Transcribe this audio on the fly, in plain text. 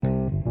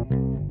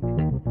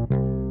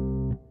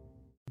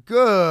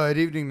Good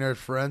evening, Nerd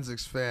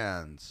Forensics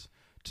fans.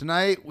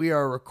 Tonight, we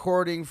are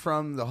recording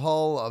from the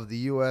hull of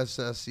the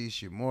USS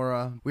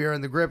Ishimura. We are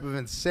in the grip of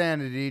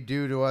insanity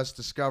due to us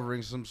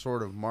discovering some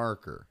sort of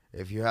marker.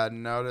 If you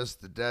hadn't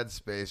noticed, the Dead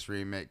Space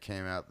remake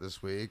came out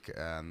this week,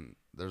 and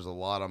there's a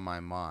lot on my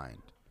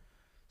mind.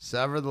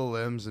 Sever the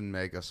limbs and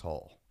make us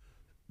whole.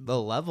 The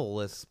level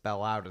lists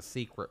spell out a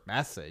secret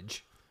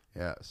message.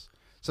 Yes.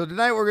 So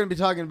tonight we're going to be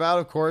talking about,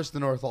 of course, the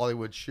North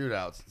Hollywood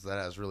Shootout, since that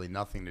has really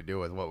nothing to do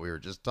with what we were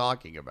just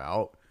talking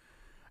about.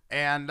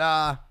 And,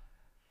 well,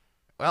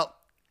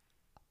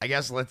 I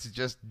guess let's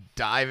just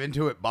dive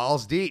into it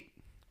balls deep.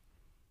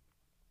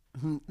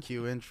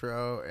 Cue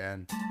intro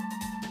and...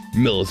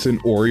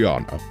 Millicent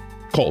Oriana,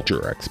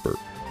 culture expert.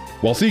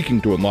 While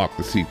seeking to unlock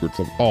the secrets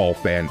of all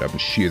fandoms,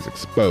 she is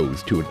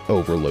exposed to an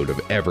overload of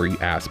every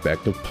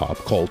aspect of pop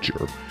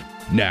culture.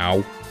 Now,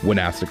 when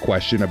asked a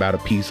question about a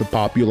piece of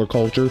popular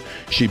culture,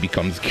 she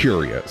becomes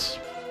curious.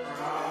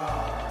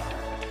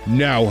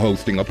 Now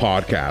hosting a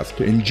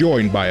podcast and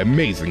joined by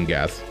amazing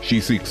guests, she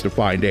seeks to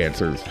find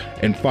answers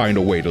and find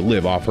a way to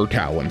live off her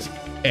talents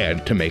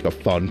and to make a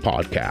fun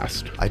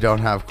podcast. I don't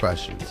have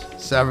questions.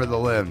 Sever the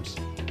limbs.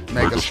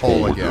 Make us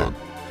whole again.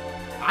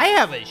 I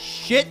have a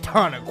shit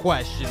ton of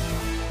questions.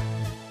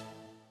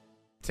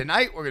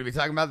 Tonight, we're going to be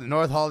talking about the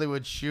North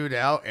Hollywood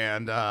Shootout,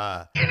 and,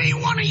 Any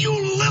one of you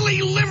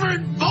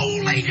lily-livered,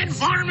 bow-legged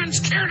varmints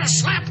care to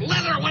slap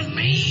leather with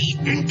me?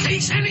 In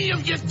case any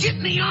of you get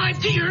any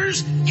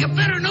ideas, you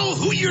better know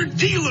who you're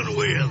dealing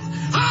with.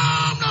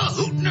 I'm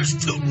the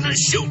hootin'est,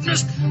 tootin'est,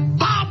 shootin'est,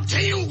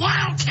 bobtail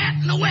wildcat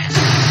in the West.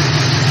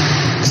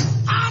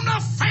 I'm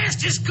the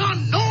fastest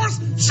gun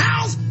north,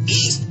 south,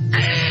 east,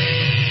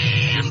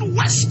 and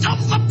west of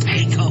the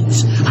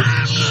Pecos.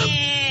 I'm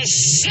the...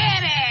 shit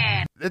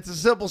it! it's a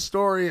simple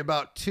story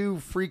about two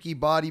freaky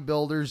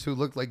bodybuilders who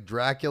looked like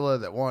Dracula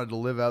that wanted to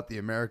live out the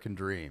American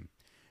dream.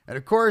 And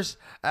of course,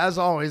 as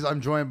always,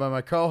 I'm joined by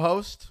my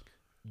co-host,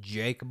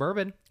 Jake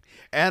Bourbon.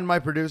 and my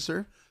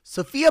producer.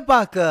 Sophia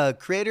Baca,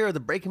 creator of the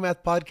Breaking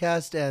Math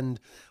podcast and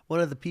one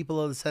of the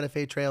people of the Santa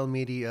Fe Trail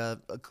Media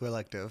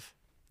Collective.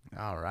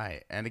 All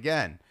right. And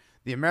again,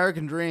 the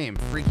American dream,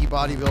 freaky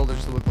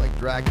bodybuilders who look like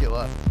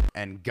Dracula,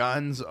 and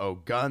guns,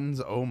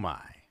 oh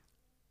my.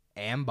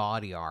 And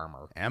body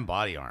armor. And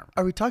body armor.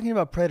 Are we talking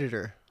about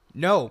Predator?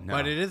 No,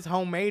 but it is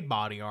homemade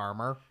body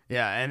armor.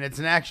 Yeah, and it's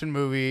an action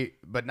movie,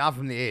 but not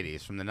from the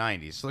 80s, from the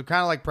 90s. So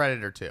kind of like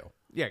Predator 2.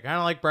 Yeah, kind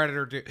of like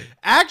Predator 2.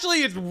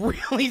 Actually, it's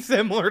really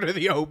similar to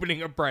the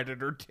opening of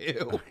Predator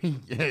 2.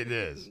 It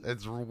is.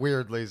 It's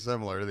weirdly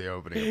similar to the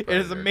opening of It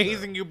Predator is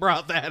amazing you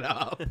brought that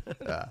up.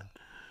 Yeah.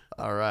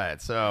 All right,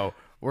 so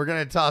we're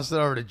going to toss it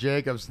over to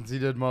Jacob since he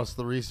did most of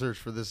the research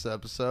for this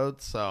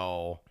episode,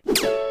 so...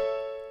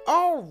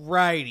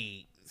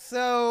 Alrighty.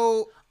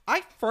 So,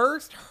 I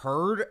first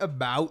heard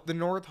about the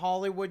North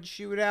Hollywood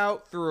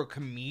Shootout through a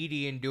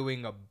comedian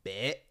doing a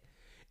bit.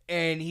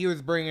 And he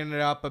was bringing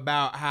it up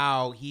about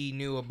how he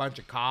knew a bunch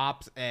of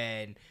cops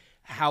and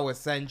how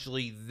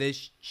essentially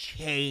this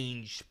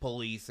changed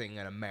policing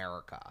in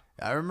America.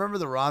 I remember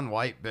the Ron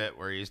White bit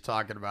where he's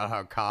talking about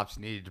how cops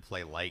needed to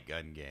play light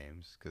gun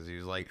games because he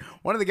was like,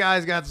 one of the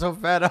guys got so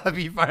fed up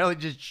he finally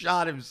just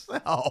shot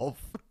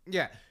himself.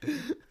 Yeah.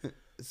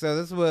 So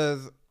this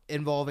was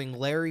involving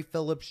Larry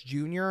Phillips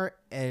Jr.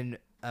 and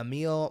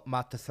Emil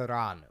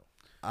Mataserano,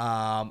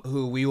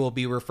 who we will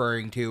be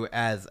referring to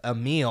as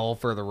Emil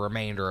for the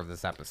remainder of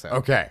this episode.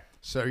 Okay,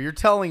 so you're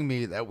telling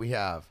me that we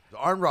have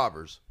armed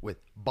robbers with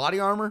body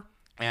armor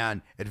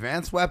and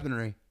advanced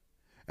weaponry,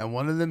 and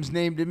one of them's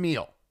named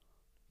Emil.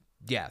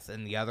 Yes,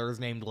 and the other is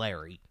named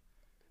Larry.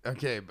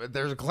 Okay, but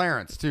there's a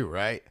Clarence too,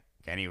 right?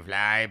 Can you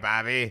fly,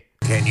 Bobby?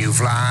 Can you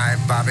fly,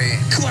 Bobby?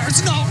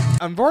 Clarence, no!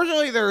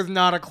 Unfortunately, there is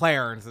not a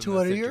Clarence in To this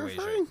what are you situation.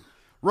 referring?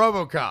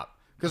 RoboCop.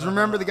 Because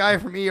remember the guy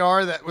from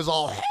ER that was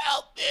all,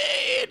 help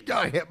me, and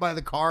got hit by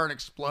the car and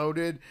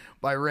exploded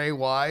by Ray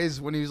Wise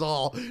when he was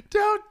all,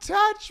 don't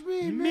touch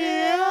me,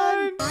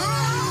 man.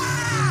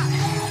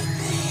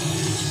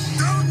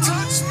 Don't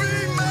touch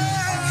me,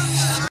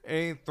 man! And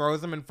he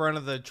throws him in front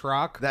of the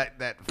truck. That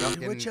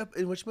fucking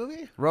In which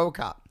movie?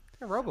 RoboCop.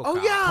 Yeah, RoboCop. Oh,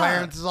 yeah.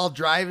 Clarence is all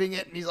driving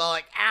it, and he's all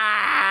like,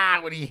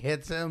 when he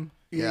hits him.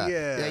 Yeah.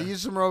 Yeah,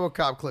 use some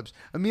RoboCop clips.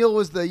 Emil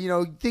was the,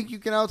 think you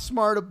can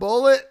outsmart a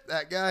bullet?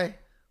 That guy.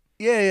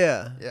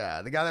 Yeah.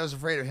 Yeah, the guy that was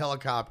afraid of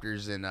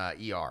helicopters in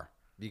ER.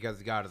 Because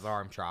he got his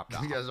arm chopped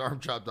off. He got his arm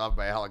chopped off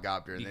by a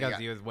helicopter. And Because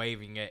he was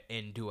waving it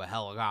into a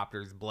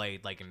helicopter's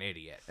blade like an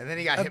idiot. and then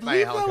he got I hit by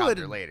a believe that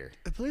helicopter would- later.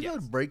 I believe that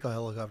would break a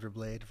helicopter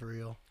blade for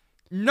real.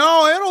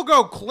 No, it'll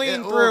go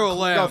clean through a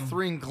limb.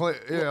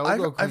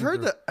 I've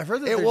heard that. I've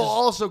heard that It they're will just-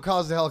 also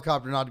cause the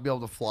helicopter not to be able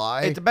to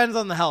fly. It depends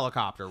on the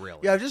helicopter, really.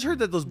 Yeah, I've just heard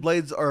that those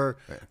blades are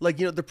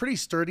they're pretty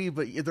sturdy,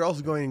 but they're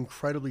also going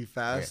incredibly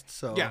fast.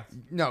 So Yeah.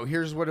 No,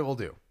 here's what it will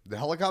do. The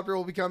helicopter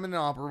will become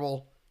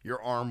inoperable.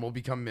 Your arm will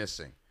become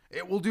missing.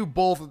 It will do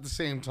both at the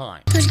same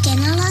time. ¿Por qué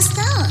no las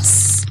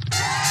dos?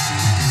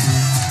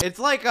 It's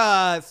like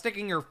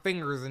sticking your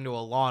fingers into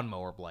a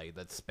lawnmower blade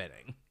that's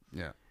spinning.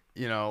 Yeah.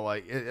 You know,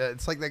 like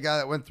it's like that guy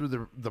that went through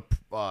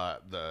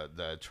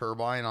the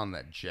turbine on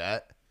that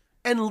jet.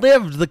 And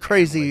lived the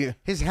crazy.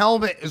 His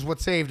helmet is what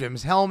saved him.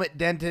 His helmet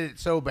dented it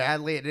so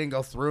badly it didn't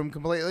go through him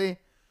completely.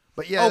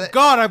 But yeah.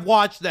 God, I've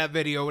watched that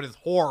video. It is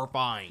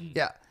horrifying.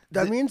 Yeah.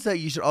 That means that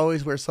you should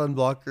always wear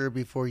sunblocker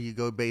before you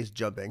go base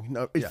jumping.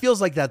 No, it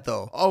feels like that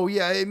though. Oh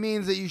yeah, it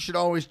means that you should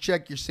always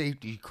check your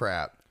safety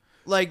crap.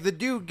 Like the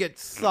dude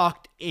gets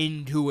sucked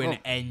into an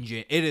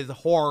engine. It is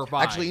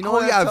horrifying. Actually, you know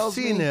what? I've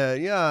seen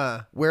it.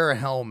 Yeah. Wear a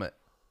helmet.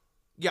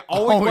 Yeah,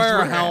 always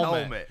wear a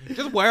helmet.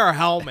 Just wear a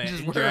helmet.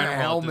 Just in wear a general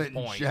helmet at this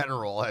in point.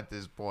 general at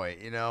this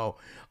point. You know,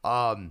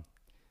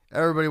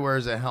 everybody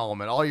wears a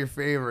helmet. All your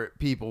favorite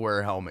people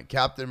wear a helmet.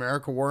 Captain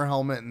America wore a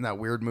helmet in that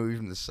weird movie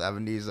from the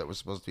 70s that was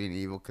supposed to be an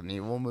Evil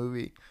Knievel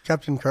movie.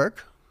 Captain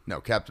Kirk?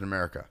 No, Captain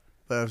America.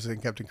 But I was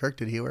saying Captain Kirk,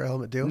 did he wear a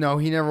helmet too? No,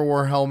 he never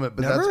wore a helmet,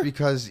 but Never? that's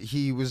because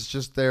he was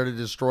just there to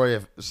destroy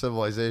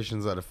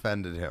civilizations that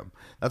offended him.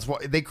 That's why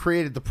they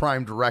created the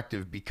Prime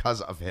Directive because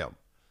of him.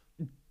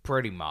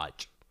 Pretty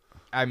much.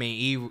 I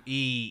mean,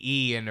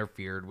 he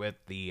interfered with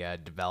the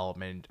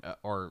development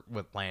or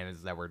with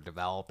planets that were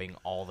developing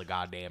all the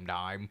goddamn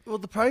time. Well,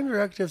 the Prime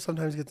Directive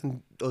sometimes gets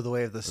in the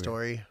way of the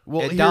story.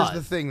 Well, It here's does.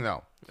 the thing,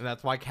 though. And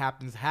that's why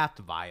captains have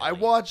to violate. I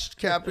watched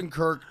Captain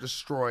Kirk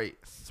destroy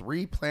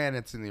 3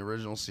 planets in the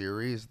original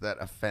series that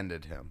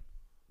offended him.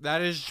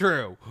 That is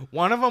true.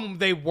 One of them,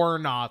 they were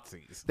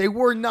Nazis. They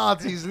were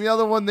Nazis, and the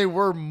other one, they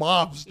were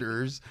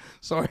mobsters.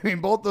 So, I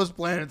mean, both those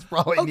planets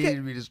probably needed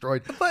to be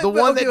destroyed. But, the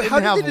one that didn't how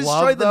did have they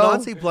destroy love, the though,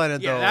 Nazi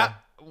planet, though?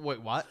 Wait,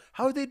 what?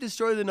 How would they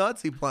destroy the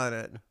Nazi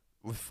planet?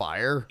 with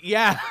fire.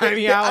 Yeah, I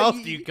mean, how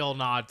else do you kill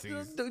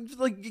Nazis?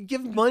 Like,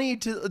 give money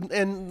to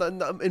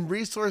and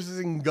resources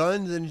and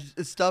guns and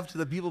stuff to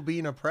the people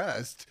being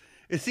oppressed.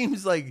 It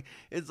seems like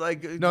it's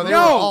like No, they were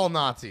all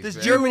Nazis. This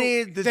man.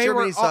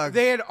 Germany sucks.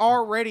 They had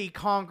already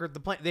conquered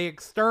the planet. They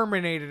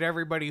exterminated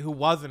everybody who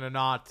wasn't a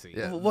Nazi.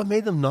 Yeah. What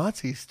made them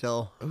Nazis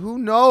still? Who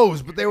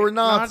knows? But they were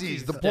Nazis.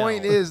 Nazis The still.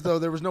 point is, though,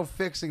 there was no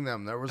fixing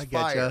them. There was I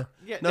fire. getcha.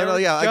 Yeah, No, they no, were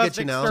yeah, I just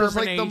get you now. Just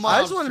like the extermination.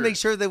 I just want to Mobster. make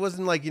sure there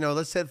wasn't like,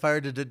 let's set fire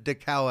to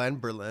Dachau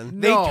and Berlin.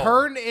 They No.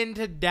 turned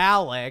into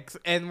Daleks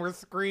and were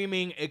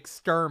screaming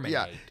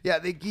exterminate.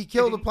 Yeah. He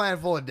killed a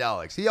planet full of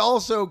Daleks. He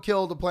also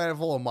killed a planet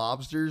full of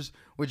mobsters,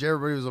 which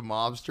everybody was a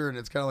mobster, and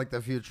it's kind of like the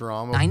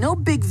Futurama. I know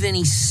Big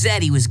Vinny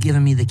said he was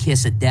giving me the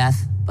kiss of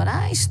death, but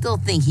I still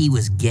think he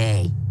was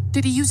gay.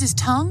 Did he use his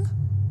tongue?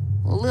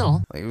 A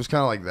little. Like, it was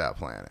kind of like that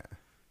planet.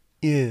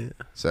 Yeah.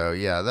 So,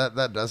 yeah,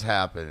 that does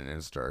happen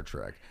in Star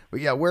Trek. But,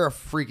 yeah, wear a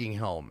freaking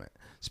helmet.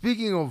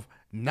 Speaking of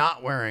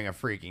not wearing a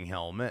freaking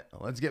helmet,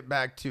 let's get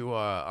back to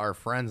our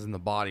friends in the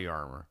body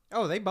armor.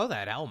 Oh, they both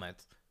had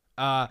helmets.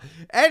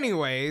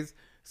 Anyways,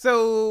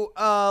 so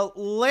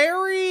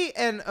Larry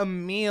and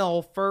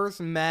Emil first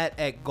met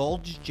at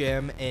Gold's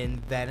Gym in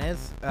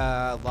Venice,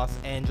 Los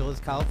Angeles,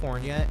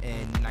 California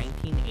in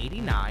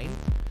 1989.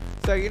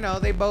 So,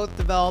 they both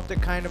developed a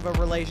kind of a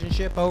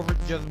relationship over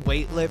just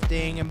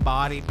weightlifting and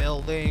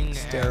bodybuilding.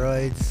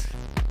 Steroids.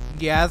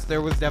 Yes,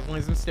 there was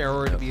definitely some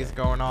steroid abuse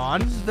going on.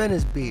 This is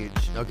Venice Beach.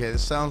 Okay,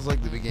 this sounds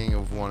like the beginning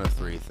of one of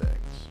 3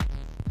 things.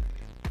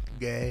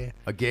 Gay.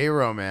 A gay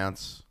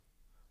romance,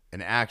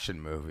 an action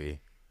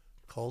movie,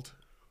 Cult.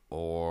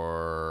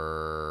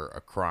 or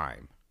a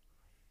crime.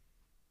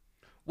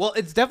 Well,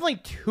 it's definitely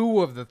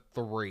 2 of the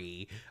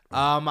 3.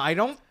 I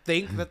don't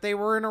think that they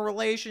were in a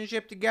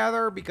relationship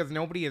together because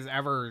nobody has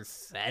ever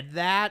said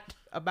that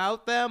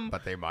about them.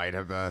 But they might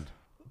have been.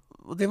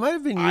 Well, they might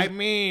have been. I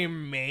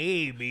mean,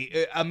 maybe.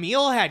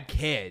 Emil had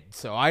kids,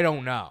 so I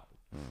don't know.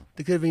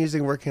 They could have been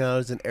using working out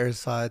as an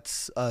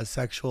ersatz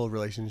sexual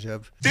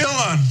relationship.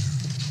 Dylan!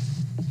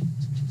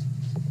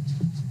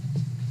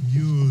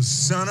 You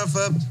son of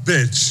a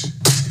bitch.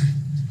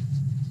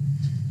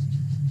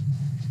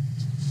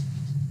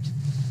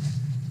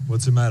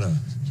 What's the matter?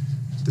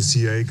 The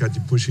CIA got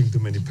you pushing too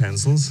many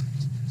pencils?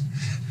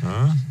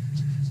 Huh?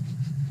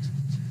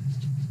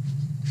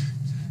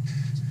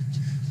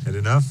 Had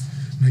enough?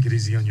 Make it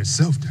easy on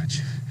yourself, Dutch.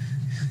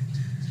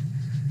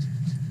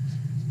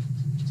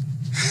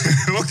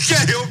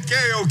 Okay.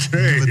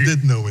 Never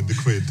did know when to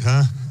quit,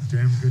 huh?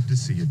 Damn good to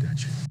see you,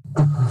 Dutch.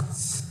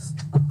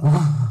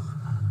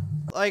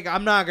 Like,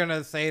 I'm not going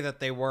to say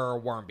that they were or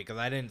weren't because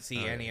I didn't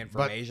see any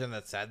information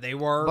that said they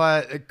were.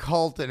 But a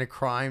cult and a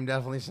crime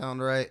definitely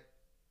sound right.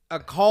 A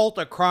cult,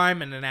 a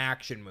crime, and an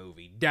action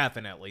movie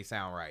definitely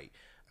sound right.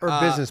 Or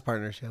business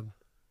partnership.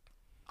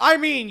 I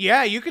mean,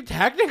 yeah, you could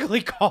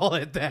technically call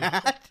it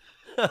that.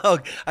 Oh,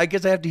 I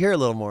guess I have to hear a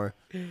little more.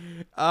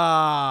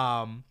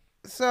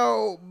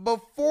 So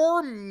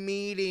before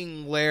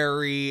meeting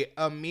Larry,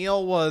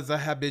 Emil was a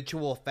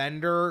habitual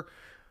offender.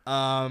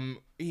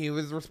 He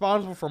was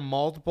responsible for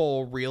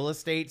multiple real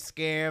estate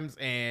scams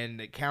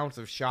and counts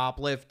of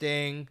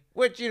shoplifting,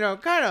 which,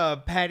 kind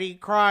of petty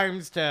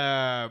crimes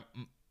to...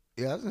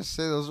 Yeah, I was going to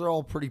say, those are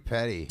all pretty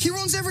petty. He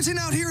runs everything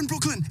out here in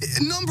Brooklyn.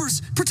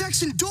 Numbers,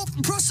 protection, dope,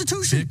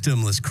 prostitution.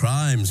 Victimless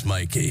crimes,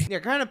 Mikey. Yeah,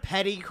 kind of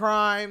petty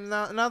crime.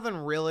 Nothing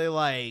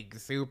really,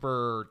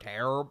 super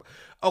terrible.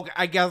 Okay,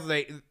 I guess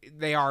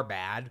they are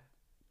bad.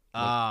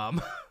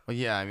 Well,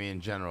 yeah, I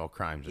mean, general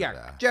crimes are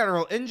bad.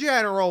 In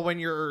general, when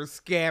you're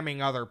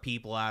scamming other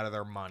people out of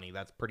their money,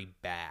 that's pretty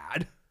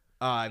bad.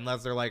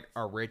 Unless they're like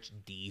a rich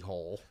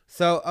D-hole.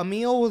 So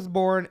Emil was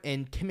born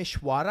in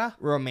Timișoara,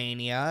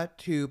 Romania,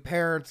 to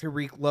parents who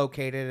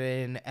relocated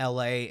in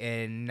LA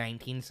in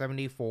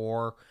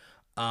 1974.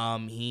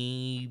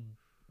 He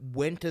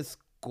went to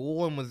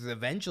school and was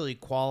eventually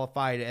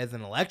qualified as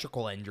an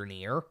electrical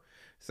engineer.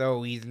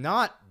 So he's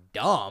not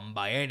dumb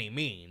by any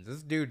means.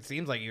 This dude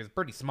seems like he was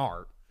pretty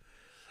smart.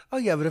 Oh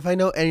yeah, but if I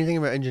know anything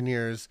about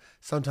engineers,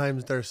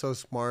 sometimes they're so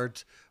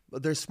smart,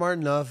 but they're smart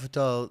enough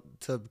to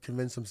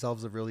convince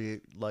themselves of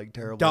really like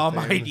terrible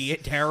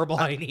terrible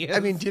ideas. I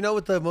mean, do you know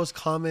what the most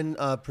common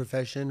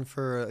profession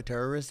for a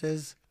terrorist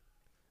is?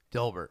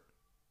 Dilbert.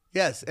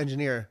 Yes,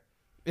 engineer.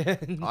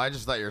 I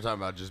just thought you were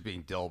talking about just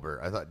being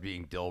Dilbert. I thought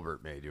being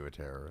Dilbert made you a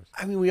terrorist.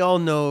 I mean, we all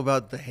know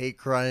about the hate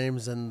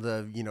crimes and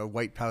the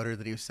white powder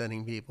that he was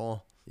sending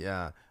people.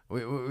 Yeah,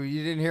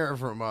 you didn't hear it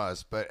from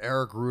us, but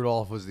Eric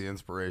Rudolph was the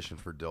inspiration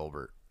for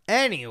Dilbert.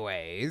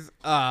 Anyways,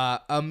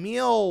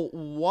 Emil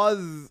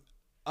was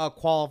a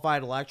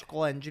qualified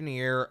electrical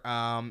engineer.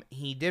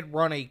 He did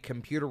run a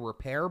computer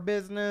repair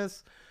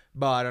business,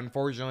 but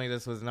unfortunately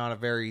this was not a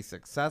very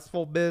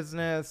successful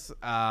business,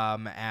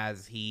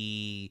 as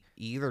he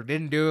either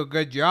didn't do a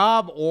good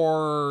job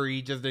or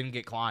he just didn't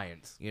get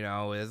clients.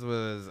 This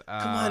was...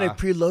 Come on, I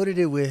preloaded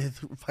it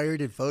with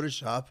pirated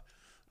Photoshop.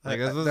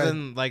 This was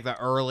in like the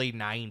early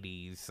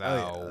 90s, so...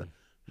 Oh, yeah.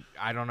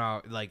 I don't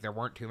know, there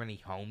weren't too many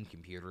home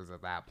computers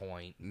at that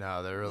point.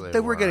 No, they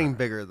were getting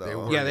bigger,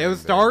 though. They were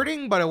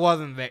starting, but it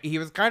wasn't he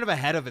was kind of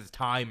ahead of his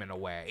time in a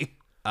way.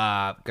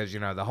 Because,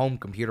 the home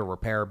computer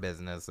repair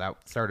business,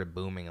 that started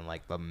booming in,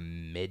 the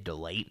mid to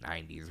late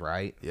 90s,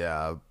 right?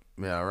 Yeah,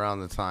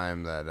 around the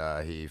time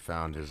that he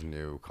found his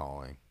new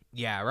calling.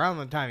 Yeah, around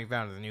the time he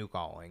found his new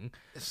calling.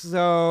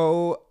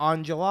 So,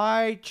 on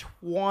July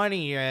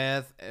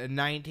 20th,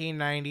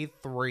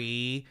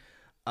 1993...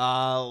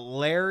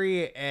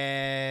 Larry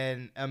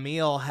and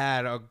Emil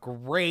had a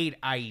great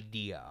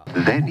idea.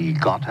 Then he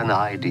got an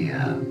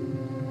idea.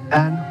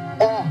 An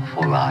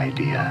awful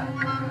idea.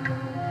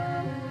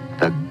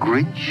 The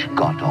Grinch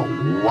got a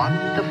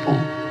wonderful,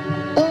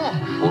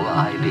 awful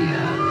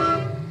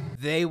idea.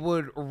 They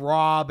would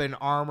rob an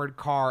armored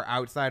car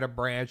outside a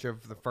branch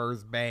of the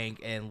First Bank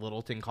in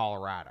Littleton,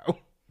 Colorado.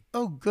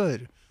 Oh,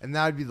 good. And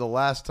that would be the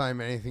last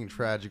time anything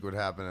tragic would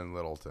happen in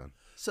Littleton.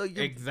 So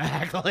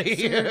Exactly.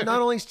 So you're not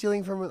only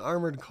stealing from an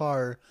armored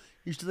car,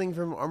 you're stealing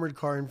from an armored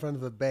car in front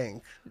of a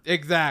bank.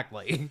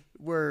 Exactly.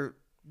 Where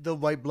the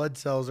white blood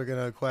cells are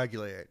going to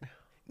coagulate.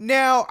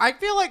 Now, I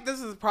feel like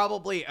this is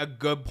probably a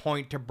good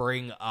point to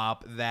bring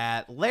up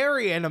that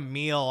Larry and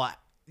Emil,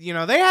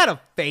 they had a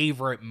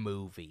favorite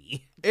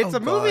movie. It's a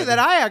movie that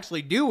I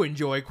actually do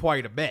enjoy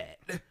quite a bit.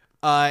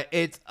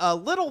 It's a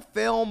little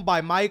film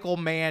by Michael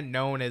Mann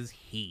known as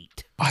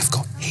Heat. I've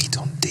got Heat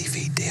on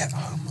DVD at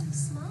home.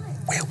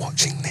 We're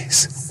watching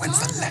this when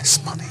for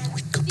less money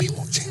we could be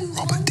watching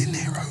Robert De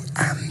Niro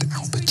and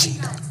Al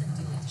Pacino.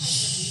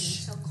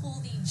 Shh. Shall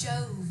call thee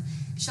Jove,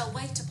 shall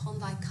wait upon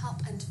thy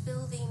cup and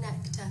fill thee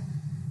nectar.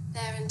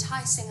 Their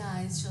enticing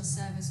eyes shall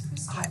serve as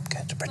crystal. I'm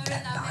going to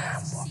pretend I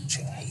am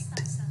watching Heat.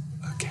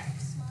 Okay,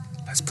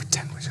 let's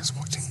pretend we're just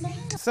watching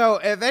Heat. So,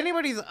 if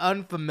anybody's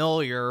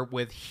unfamiliar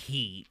with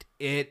Heat,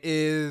 it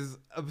is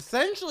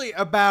essentially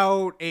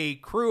about a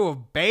crew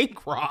of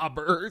bank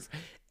robbers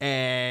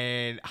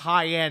and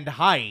high-end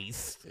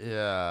heist.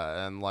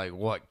 Yeah, and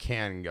what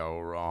can go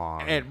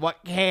wrong. And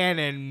what can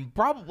and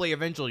probably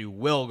eventually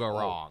will go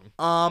wrong.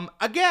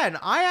 Again,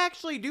 I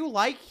actually do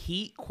like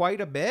Heat quite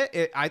a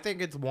bit. I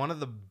think it's one of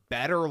the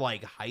better,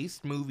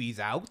 heist movies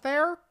out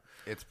there.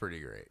 It's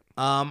pretty great.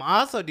 I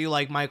also do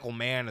like Michael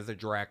Mann as a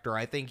director.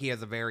 I think he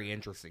has a very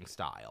interesting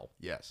style.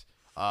 Yes.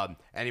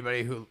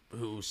 Anybody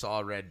who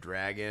saw Red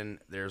Dragon,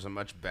 there's a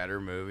much better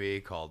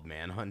movie called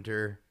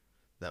Manhunter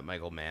that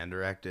Michael Mann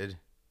directed.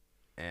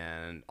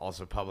 And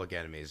also Public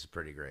Enemies is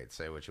pretty great.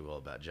 Say what you will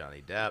about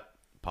Johnny Depp.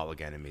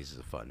 Public Enemies is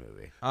a fun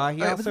movie.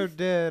 He also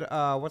did,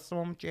 what's the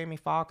one with Jamie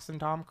Foxx and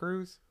Tom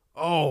Cruise?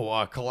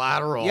 Oh,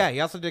 Collateral. Yeah, he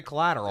also did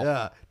Collateral.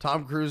 Yeah,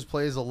 Tom Cruise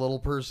plays a little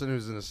person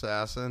who's an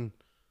assassin.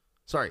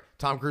 Sorry,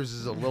 Tom Cruise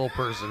is a little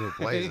person who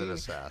plays an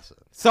assassin.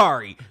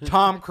 Sorry,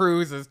 Tom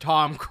Cruise is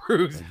Tom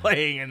Cruise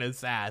playing an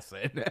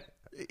assassin.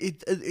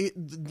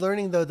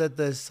 Learning, though, that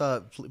this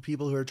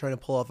people who are trying to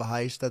pull off a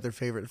heist, that their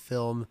favorite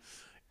film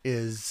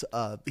is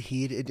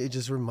Heat. It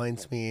just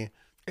reminds me.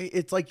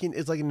 It's like an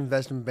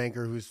investment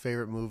banker whose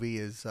favorite movie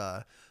is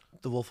The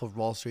Wolf of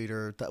Wall Street,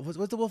 or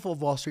what's The Wolf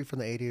of Wall Street from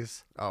the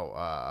 80s?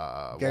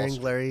 Oh,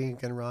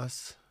 Glenn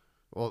Ross.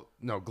 Well,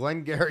 no,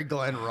 Glenn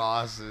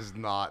Ross is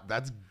not.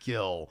 That's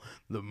Gil,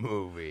 the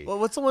movie. Well,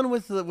 what's the one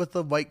with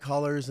the white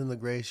collars and the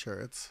gray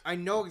shirts? I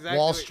know exactly.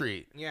 Wall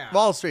Street. Yeah.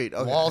 Wall Street.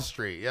 Okay. Wall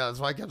Street. Yeah, that's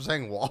why I kept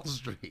saying Wall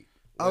Street.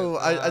 Oh,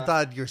 I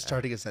thought you were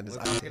starting a sentence.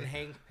 With fucking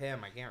Hank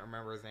Pym. I can't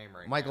remember his name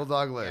right Michael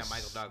now. Douglas. Yeah,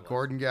 Michael Douglas.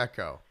 Gordon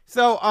Gekko.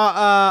 So,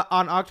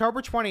 on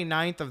October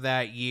 29th of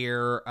that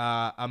year,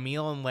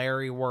 Emil and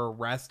Larry were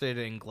arrested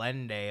in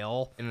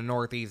Glendale, in the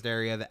northeast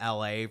area of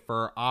LA,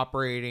 for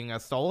operating a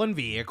stolen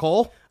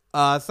vehicle.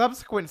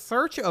 Subsequent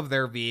search of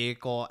their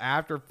vehicle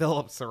after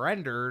Larry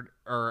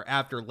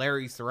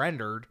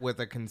surrendered with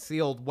a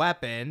concealed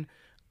weapon,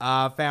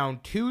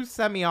 found 2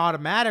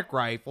 semi-automatic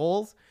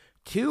rifles,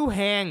 2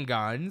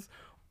 handguns,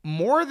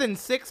 more than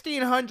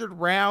 1,600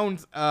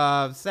 rounds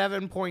of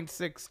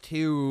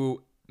 7.62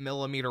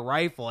 millimeter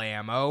rifle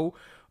ammo,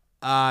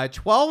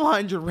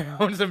 1,200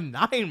 rounds of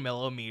 9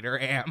 millimeter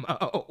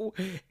ammo,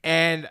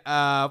 and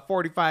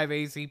 45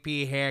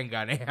 ACP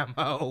handgun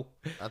ammo.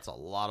 That's a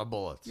lot of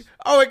bullets.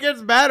 Oh, it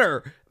gets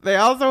better. They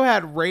also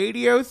had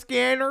radio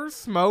scanners,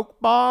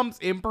 smoke bombs,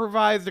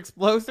 improvised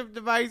explosive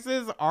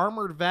devices,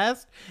 armored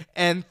vest,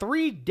 and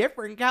 3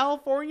 different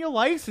California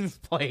license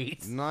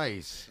plates.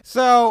 Nice.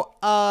 So,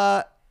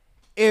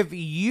 if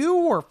you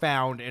were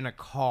found in a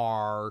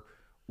car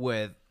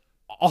with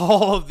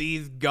all of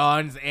these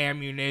guns,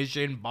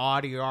 ammunition,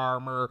 body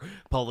armor,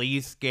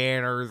 police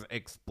scanners,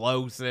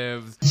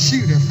 explosives.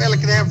 Shoot, a fella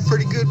could have a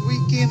pretty good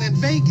weekend in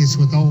Vegas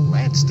with all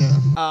that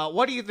stuff.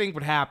 What do you think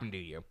would happen to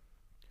you?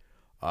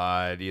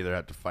 I'd either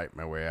have to fight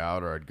my way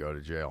out or I'd go to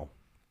jail.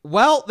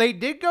 Well, they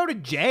did go to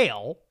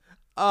jail.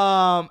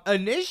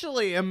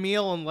 Initially,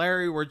 Emil and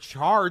Larry were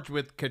charged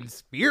with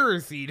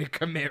conspiracy to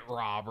commit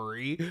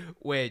robbery,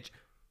 which,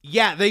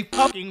 yeah, they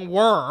fucking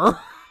were.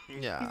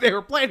 Yeah. They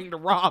were planning to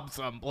rob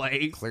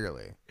someplace.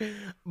 Clearly.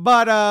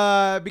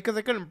 But because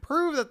they couldn't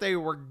prove that they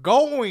were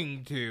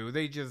going to,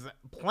 they just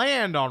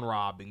planned on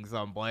robbing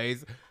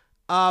someplace.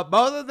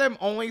 Both of them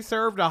only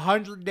served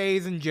 100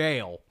 days in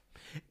jail.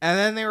 And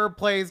then they were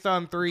placed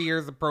on 3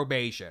 years of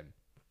probation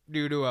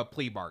due to a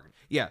plea bargain.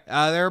 Yeah,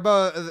 they were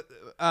both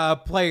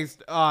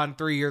placed on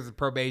 3 years of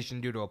probation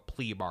due to a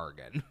plea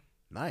bargain.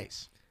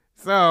 Nice.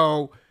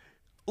 So,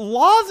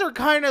 laws are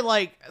kind of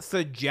like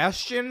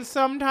suggestions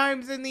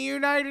sometimes in the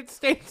United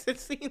States, it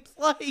seems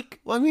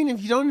like. Well, I mean,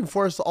 if you don't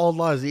enforce all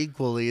laws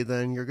equally,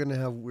 then you're going to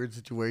have weird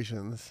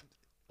situations.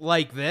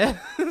 Like this?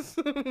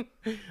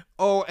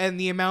 Oh, and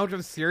the amount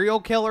of serial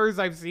killers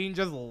I've seen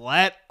just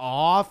let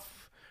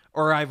off,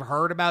 or I've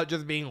heard about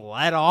just being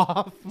let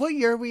off. What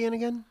year are we in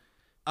again?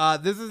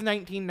 This is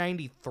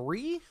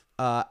 1993.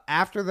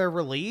 After their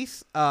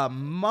release,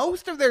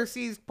 most of their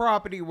seized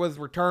property was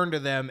returned to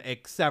them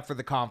except for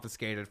the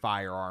confiscated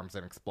firearms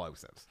and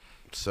explosives.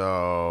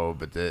 So,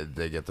 but did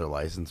they get their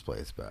license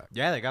plates back?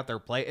 Yeah, they got their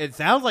plate. It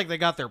sounds like they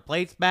got their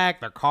plates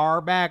back, their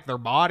car back, their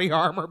body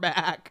armor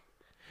back.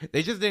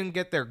 They just didn't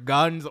get their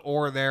guns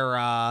or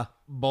their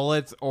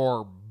bullets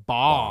or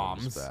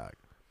bombs back.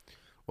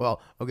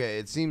 Well, okay,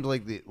 it seems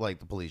like the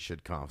police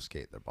should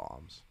confiscate their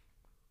bombs.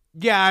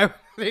 Yeah,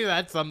 I think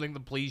that's something the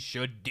police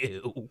should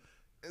do.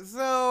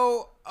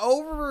 So,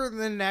 over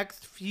the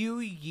next few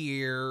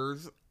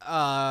years,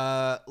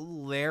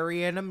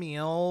 Larry and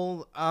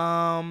Emil,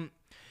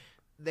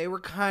 they were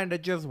kind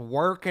of just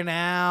working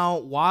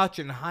out,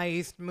 watching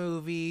heist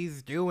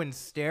movies, doing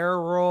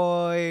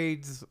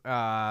steroids,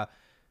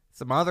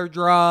 some other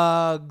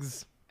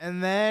drugs.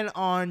 And then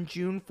on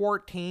June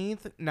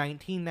 14th,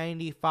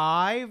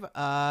 1995,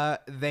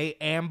 they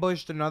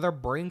ambushed another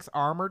Brinks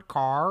armored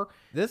car,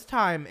 this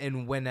time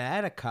in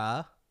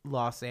Winnetka,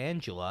 Los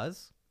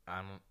Angeles. I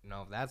don't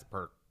know if that's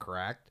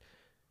correct.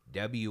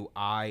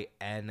 Winnetka.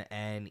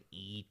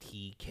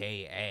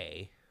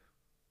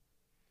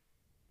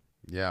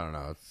 Yeah, I don't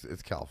know.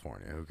 It's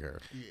California. Who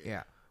cares?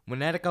 Yeah.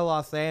 Winnetka,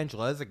 Los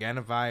Angeles. Again,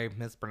 if I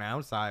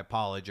mispronounce, I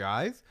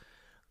apologize.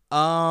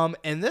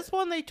 And this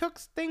one, they took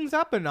things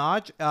up a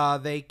notch.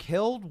 They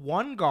killed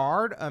one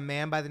guard, a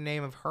man by the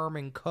name of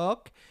Herman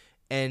Cook,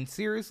 and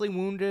seriously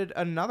wounded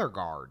another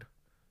guard.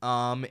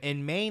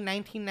 In May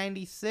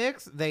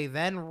 1996, they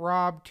then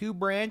robbed 2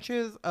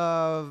 branches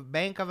of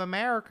Bank of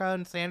America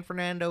in San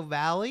Fernando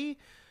Valley,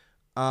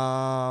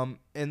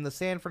 in the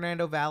San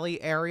Fernando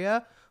Valley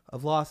area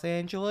of Los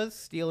Angeles,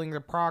 stealing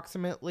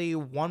approximately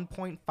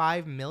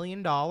 $1.5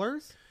 million.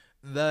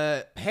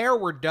 The pair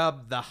were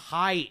dubbed the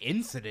High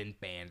Incident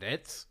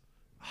Bandits.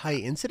 High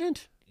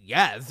Incident?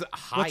 Yes,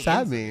 What's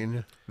that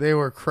mean? They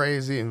were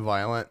crazy and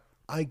violent.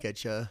 I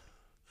getcha.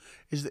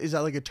 Is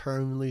that like a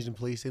term in Legion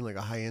policing, like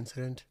a high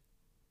incident?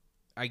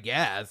 I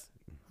guess.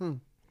 I'm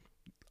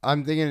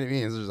thinking it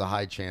means there's a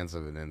high chance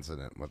of an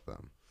incident with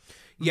them.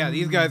 Yeah,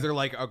 these guys are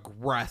like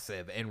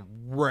aggressive and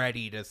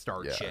ready to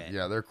start shit.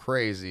 Yeah, they're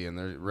crazy and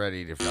they're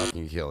ready to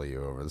fucking kill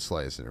you over the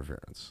slightest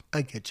interference.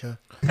 I getcha.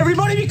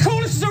 Everybody be cool,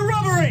 this is a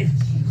robbery!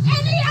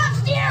 Any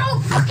of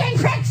you fucking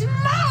pricks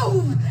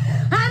move!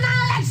 And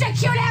I'll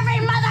execute every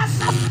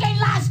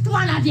motherfucking last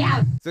one of you!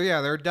 So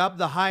yeah, they're dubbed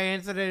the High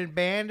Incident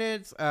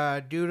Bandits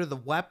due to the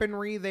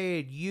weaponry they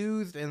had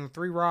used in the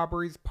 3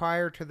 robberies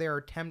prior to their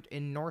attempt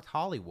in North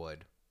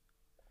Hollywood.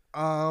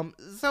 So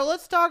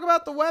let's talk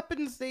about the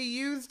weapons they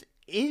used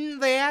in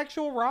the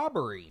actual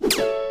robbery.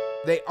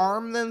 They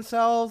armed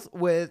themselves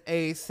with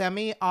a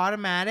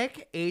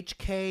semi-automatic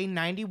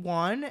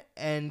HK-91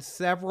 and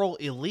several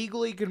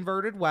illegally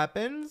converted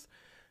weapons,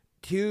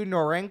 2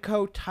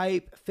 Norinco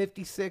Type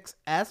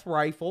 56S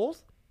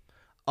rifles,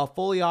 a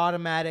fully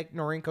automatic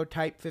Norinco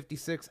Type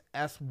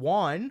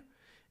 56S1,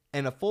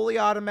 and a fully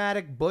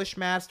automatic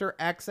Bushmaster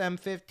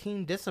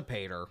XM15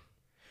 dissipator.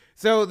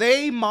 So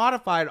they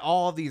modified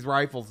all of these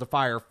rifles to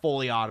fire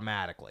fully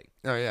automatically.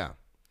 Oh, yeah.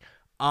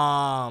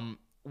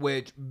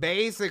 Which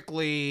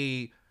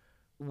basically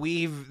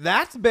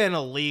that's been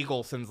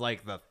illegal since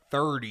like the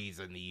 30s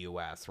in the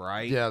US,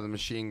 right? Yeah, the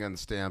Machine Gun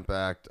Stamp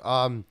Act.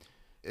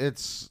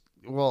 There's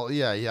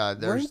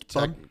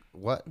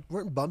what?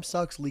 Weren't bump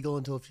stocks legal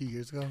until a few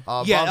years ago?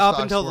 Up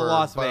until the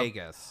Las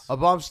Vegas. A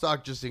bump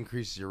stock just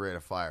increases your rate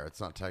of fire.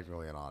 It's not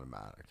technically an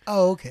automatic.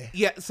 Oh, okay.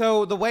 Yeah,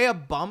 so the way a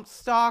bump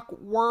stock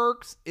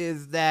works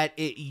is that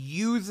it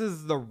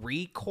uses the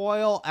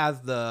recoil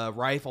as the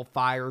rifle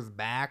fires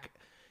back.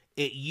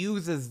 It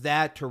uses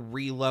that to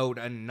reload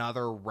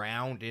another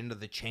round into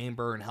the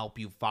chamber and help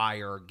you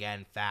fire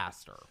again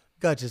faster.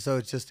 Gotcha. So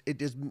it just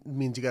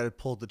means you got to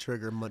pull the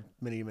trigger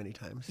many, many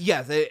times.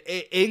 Yes,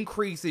 it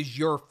increases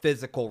your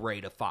physical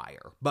rate of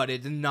fire, but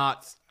it's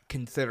not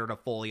considered a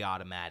fully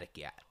automatic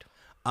yet.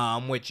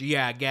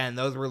 Again,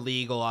 those were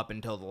legal up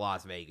until the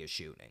Las Vegas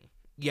shooting.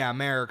 Yeah,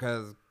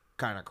 America's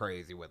kind of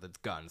crazy with its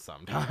guns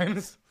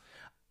sometimes.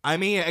 I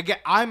mean, again,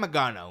 I'm a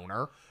gun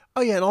owner.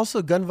 Oh, yeah, and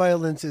also gun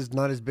violence is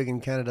not as big in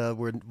Canada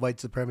where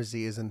white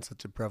supremacy isn't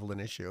such a prevalent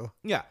issue.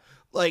 Yeah,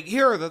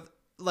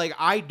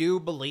 I do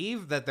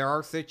believe that there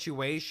are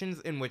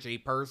situations in which a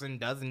person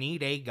does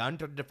need a gun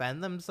to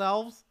defend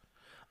themselves.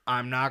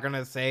 I'm not going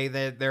to say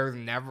that there's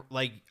never,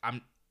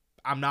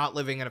 I'm not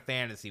living in a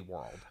fantasy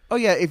world. Oh,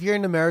 yeah, if you're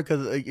in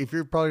America, if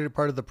you're probably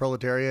part of the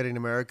proletariat in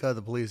America,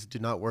 the police do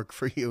not work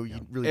for you.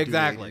 You really do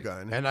need your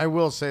gun. And I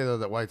will say, though,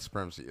 that white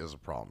supremacy is a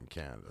problem in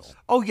Canada.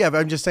 Oh, yeah, but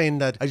I'm just saying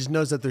that I just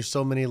noticed that there's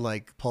so many,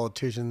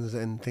 politicians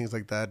and things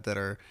like that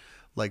are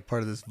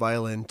part of this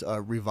violent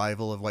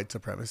revival of white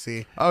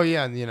supremacy. Oh,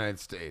 yeah, in the United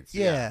States.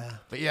 Yeah.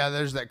 But, yeah,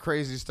 there's that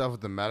crazy stuff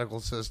with the medical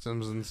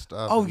systems and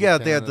stuff. Oh, yeah,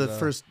 they had the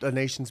First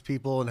Nations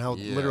people and how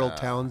literal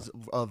towns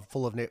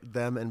full of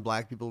them and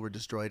black people were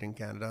destroyed in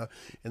Canada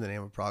in the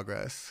name of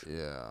progress.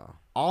 Yeah.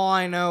 All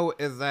I know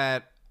is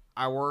that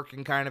I work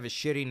in kind of a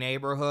shitty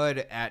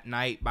neighborhood at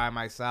night by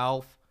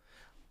myself.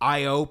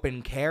 I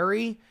open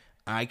carry.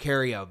 I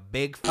carry a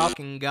big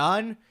fucking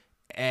gun.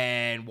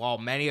 And while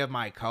many of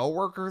my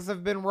coworkers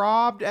have been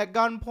robbed at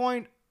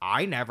gunpoint,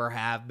 I never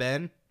have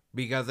been,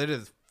 because it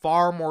is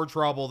far more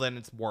trouble than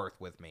it's worth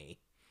with me.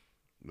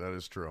 That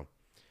is true.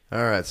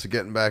 All right, so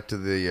getting back to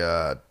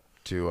the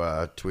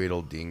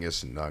Tweedle,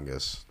 Dingus, and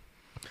Dungus.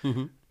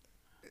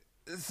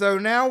 So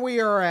now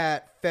we are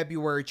at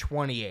February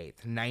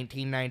 28th,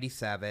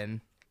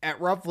 1997.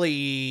 At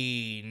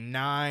roughly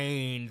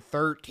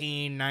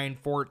 9:13,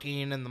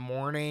 9:14 in the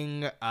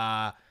morning,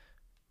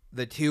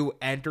 the two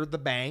entered the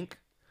bank.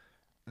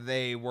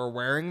 They were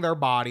wearing their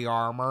body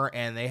armor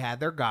and they had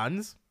their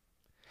guns.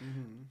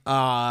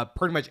 Mm-hmm.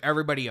 Pretty much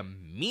everybody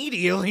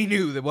immediately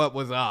knew that what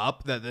was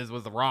up, that this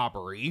was a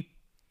robbery.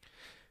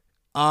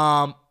 They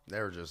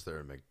were just there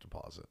to make a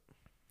deposit.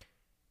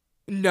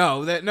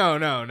 No. They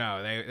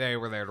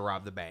were there to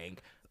rob the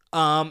bank.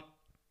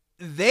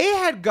 They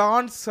had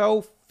gone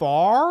so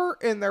far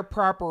in their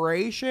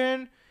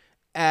preparation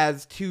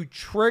as to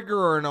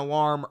trigger an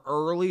alarm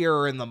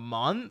earlier in the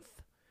month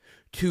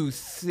to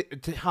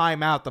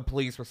time out the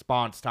police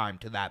response time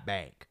to that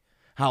bank.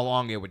 How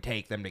long it would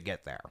take them to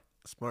get there.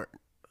 Smart.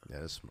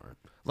 That is smart.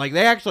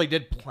 They actually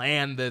did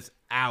plan this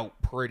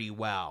out pretty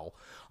well.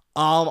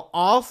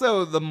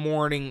 Also the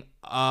morning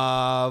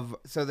of,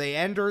 so they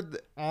entered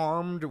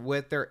armed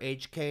with their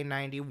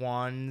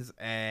HK-91s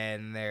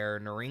and their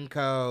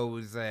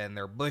Norincos and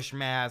their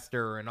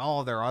Bushmaster and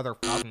all their other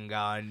fucking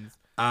guns.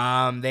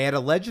 They had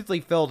allegedly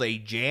filled a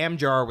jam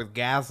jar with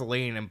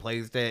gasoline and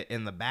placed it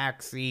in the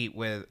back seat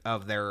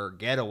of their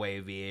getaway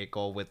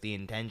vehicle with the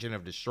intention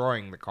of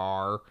destroying the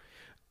car,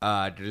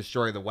 to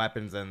destroy the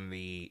weapons and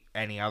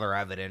any other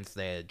evidence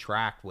they had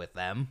tracked with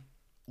them.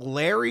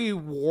 Larry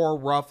wore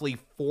roughly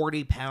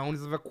 40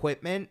 pounds of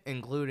equipment,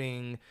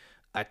 including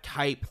a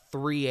Type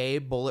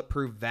 3A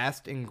bulletproof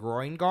vest and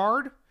groin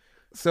guard.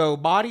 So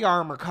body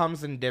armor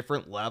comes in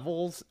different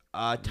levels.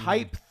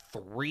 Type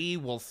 3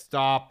 will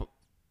stop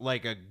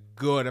a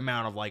good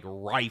amount of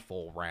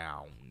rifle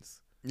rounds.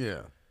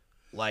 Yeah.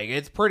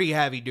 It's pretty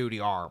heavy duty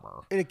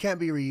armor. And it can't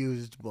be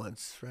reused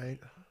once, right?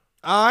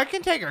 I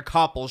can take a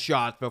couple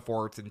shots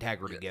before its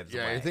integrity gives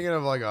away. Yeah, you're thinking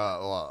of a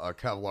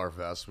Kevlar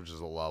vest, which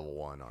is a level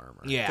 1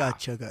 armor. Yeah.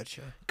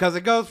 Gotcha. Because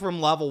it goes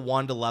from level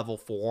 1 to level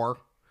 4.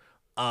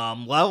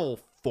 Level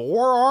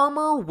 4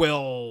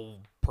 armor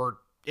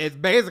it's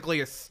basically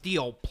a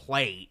steel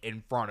plate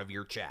in front of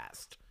your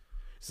chest.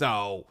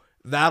 So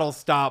that'll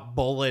stop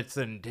bullets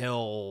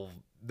until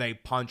they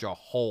punch a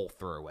hole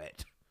through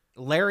it.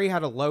 Larry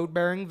had a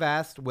load-bearing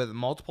vest with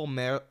multiple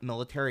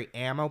military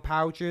ammo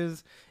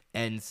pouches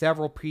and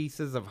several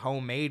pieces of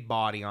homemade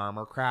body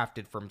armor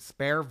crafted from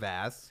spare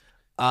vests.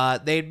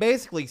 They'd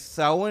basically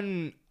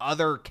sewn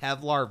other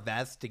Kevlar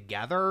vests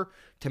together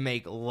to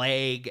make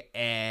leg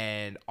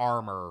and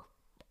armor.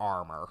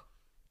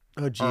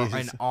 Oh, Or Jesus.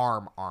 an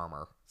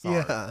armor.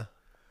 Sorry. Yeah.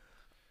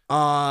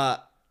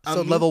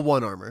 So level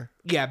 1 armor.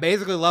 Yeah,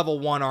 basically level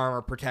 1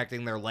 armor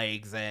protecting their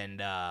legs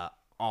and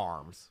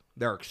arms,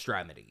 their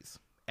extremities.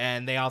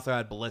 And they also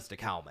had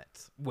ballistic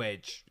helmets,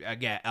 which,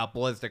 again, a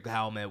ballistic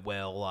helmet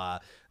will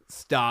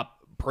stop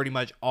pretty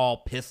much all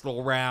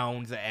pistol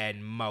rounds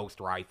and most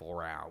rifle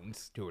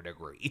rounds to a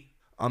degree.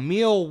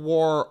 Emil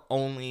wore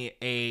only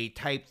a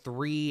Type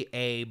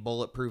 3A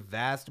bulletproof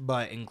vest,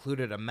 but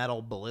included a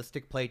metal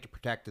ballistic plate to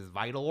protect his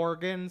vital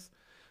organs.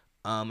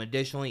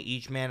 Additionally,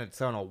 each man had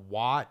sewn a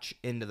watch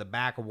into the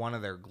back of one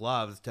of their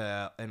gloves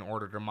in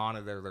order to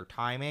monitor their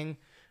timing.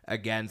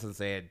 Again, since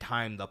they had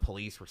timed the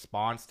police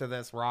response to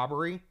this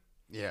robbery.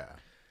 Yeah.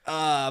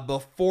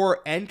 Before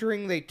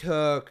entering, they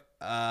took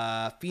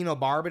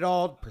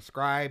phenobarbital,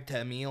 prescribed to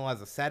Emil as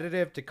a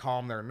sedative to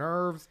calm their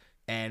nerves,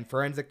 and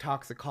forensic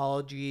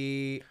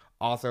toxicology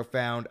also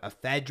found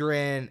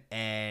ephedrine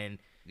and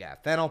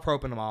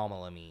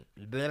phenylpropanolamine.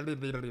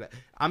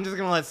 I'm just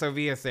gonna let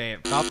Sophia say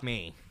it. Fuck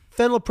me.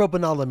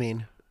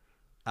 Phenylpropanolamine.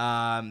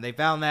 They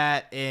found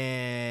that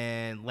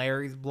in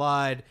Larry's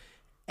blood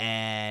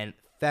and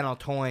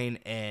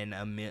phenytoin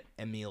in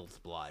Emil's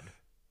blood.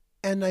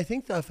 And I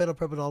think the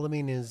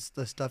phenylpropanolamine is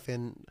the stuff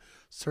in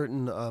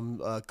certain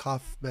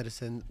cold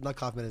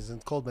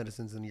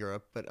medicines in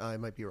Europe, but I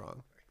might be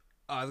wrong.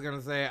 I was going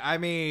to say, I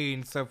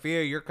mean,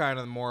 Sophia, you're kind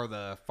of more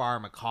the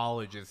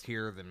pharmacologist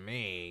here than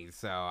me.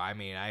 So, I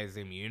mean, I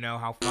assume you know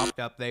how fucked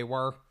up they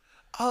were.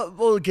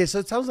 Well, okay, so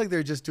it sounds like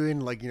they're just doing,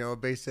 like, a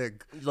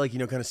basic,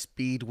 kind of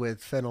speed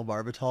with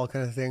phenobarbital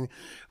kind of thing,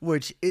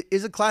 which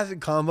is a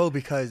classic combo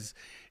because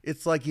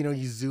it's like, you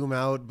zoom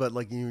out, but,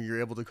 like, you're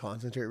able to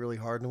concentrate really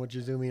hard on what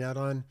you're zooming out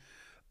on.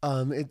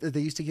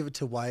 They used to give it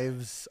to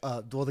wives.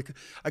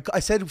 I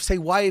said say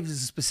wives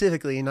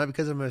specifically, not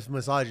because I'm a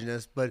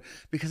misogynist, but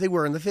because they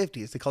were in the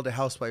 50s. They called it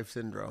housewife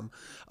syndrome,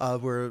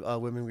 where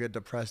women get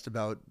depressed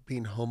about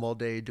being home all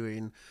day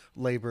doing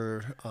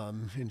labor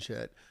and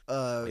shit.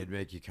 It'd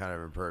make you kind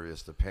of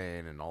impervious to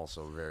pain and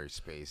also very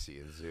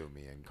spacey and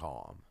zoomy and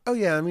calm. Oh,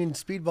 yeah. I mean,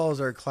 speedballs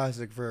are a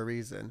classic for a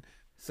reason.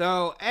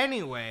 So,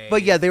 anyway.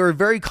 But yeah, they were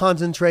very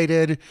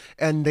concentrated,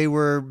 and they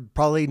were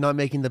probably not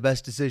making the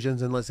best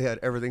decisions unless they had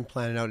everything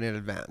planned out in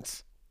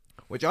advance.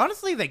 Which,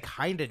 honestly, they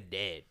kind of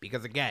did.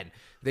 Because, again,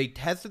 they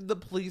tested the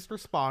police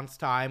response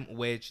time,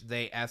 which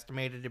they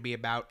estimated to be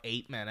about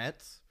 8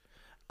 minutes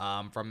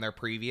from their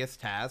previous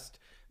test.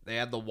 They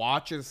had the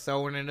watches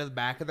sewn into the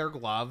back of their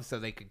gloves so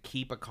they could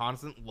keep a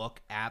constant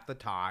look at the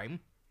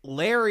time.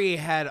 Larry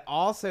had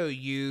also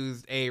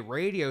used a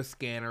radio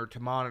scanner to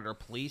monitor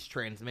police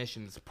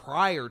transmissions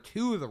prior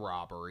to the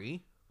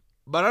robbery.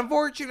 But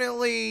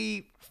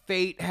unfortunately,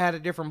 fate had a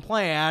different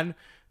plan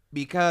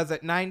because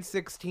at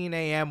 9:16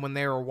 a.m. when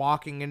they were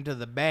walking into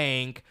the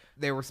bank,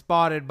 they were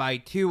spotted by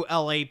 2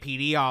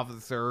 LAPD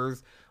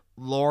officers,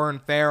 Lauren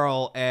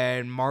Farrell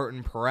and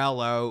Martin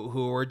Perello,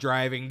 who were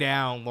driving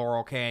down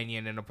Laurel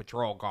Canyon in a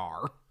patrol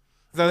car.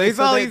 So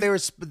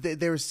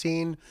they were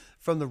seen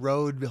from the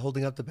road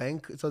holding up the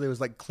bank, so there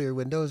was like clear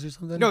windows or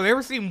something? No, they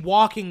were seen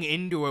walking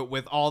into it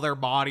with all their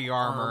body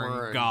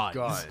armor and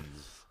guns.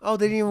 Oh,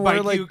 they didn't even by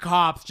wear 2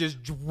 cops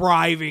just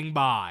driving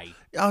by.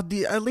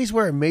 At least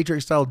wear a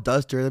Matrix-style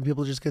duster, then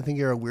people just gonna think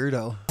you're a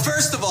weirdo.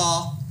 First of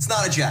all, it's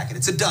not a jacket,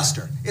 it's a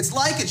duster. It's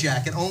like a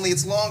jacket, only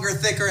it's longer,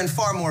 thicker, and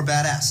far more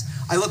badass.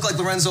 I look like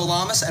Lorenzo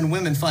Lamas, and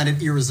women find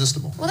it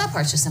irresistible. Well, that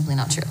part's just simply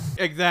not true.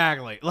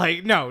 Exactly.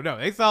 Like, no,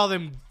 they saw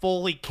them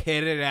fully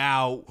kitted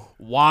out,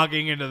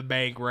 walking into the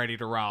bank ready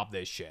to rob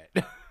this shit.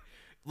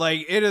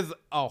 Like, it is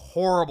a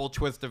horrible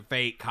twist of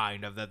fate,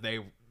 kind of, that they,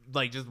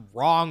 like, just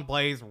wrong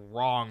place,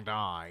 wrong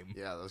time.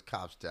 Yeah, those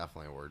cops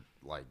definitely were,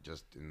 like,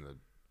 just in the...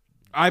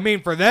 I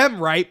mean, for them,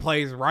 right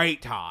place,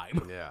 right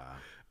time.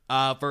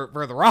 Yeah.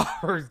 For the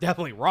robbers,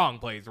 definitely wrong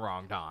place,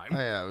 wrong time. Oh,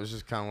 yeah, it was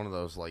just kind of one of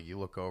those, like, you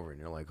look over and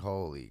you're like,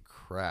 holy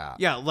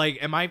crap. Yeah,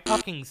 like, am I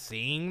fucking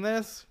seeing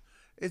this?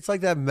 It's like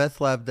that meth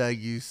lab that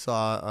you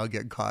saw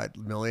get caught,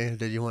 Millie.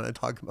 Did you want to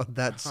talk about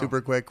that super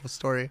quick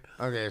story?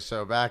 Okay,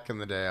 so back in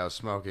the day, I was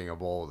smoking a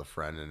bowl with a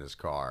friend in his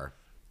car.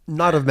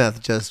 Not of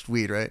meth, just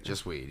weed, right?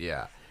 Just weed,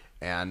 yeah.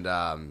 And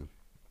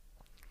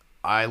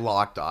I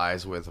locked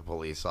eyes with a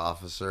police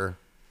officer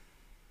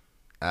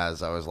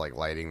as I was, like,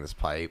 lighting this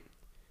pipe.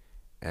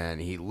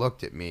 And he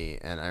looked at me,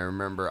 and I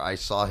remember I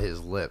saw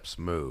his lips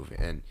move,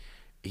 and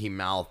he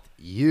mouthed,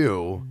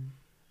 "You,"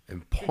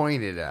 and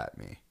pointed at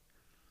me.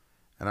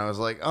 And I was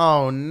like,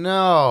 oh,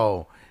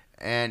 no.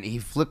 And he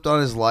flipped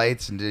on his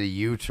lights and did a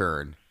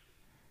U-turn.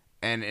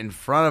 And in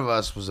front of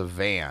us was a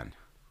van.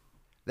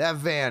 That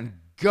van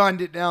gunned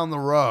it down the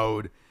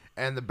road,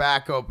 and the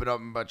back opened up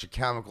and a bunch of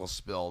chemicals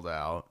spilled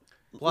out.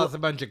 Plus a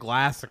bunch of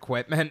glass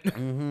equipment.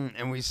 Mm-hmm.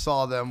 And we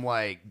saw them,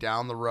 like,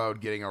 down the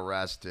road getting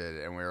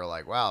arrested, and we were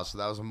like, wow, so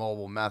that was a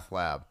mobile meth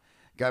lab.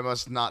 Guy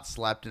must have not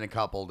slept in a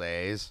couple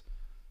days,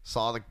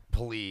 saw the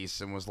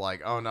police, and was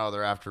like, oh, no,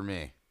 they're after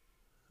me.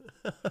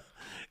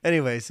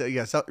 Anyway, so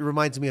yeah, so it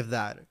reminds me of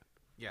that.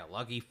 Yeah,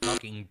 lucky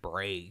fucking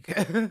break.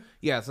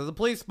 Yeah, so the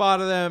police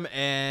spotted them,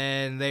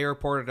 and they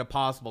reported a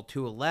possible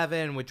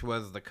 211, which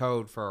was the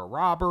code for a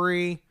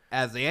robbery.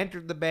 As they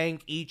entered the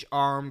bank, each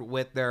armed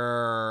with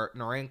their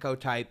Norenko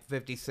Type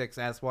 56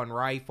 S1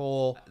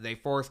 rifle, they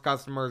forced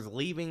customers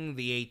leaving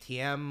the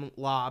ATM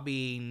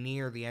lobby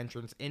near the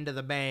entrance into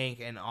the bank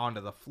and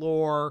onto the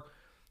floor.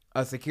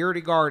 A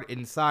security guard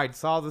inside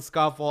saw the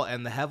scuffle,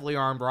 and the heavily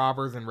armed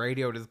robbers and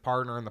radioed his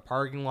partner in the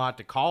parking lot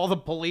to call the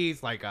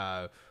police like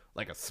a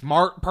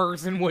smart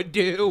person would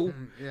do.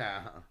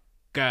 Yeah.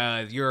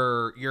 Cause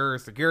you're a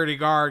security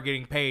guard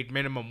getting paid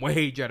minimum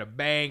wage at a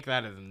bank.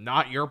 That is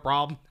not your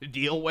problem to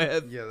deal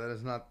with. Yeah,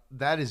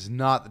 that is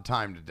not the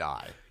time to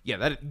die.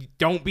 Yeah,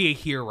 don't be a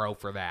hero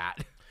for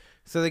that.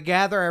 So they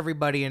gather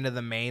everybody into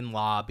the main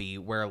lobby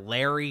where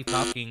Larry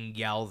fucking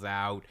yells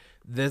out,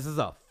 "This is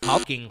a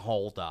fucking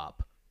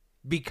holdup."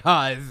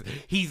 Because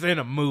he's in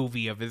a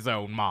movie of his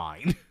own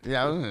mind.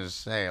 Yeah, I was going to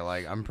say,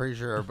 I'm pretty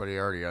sure everybody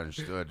already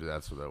understood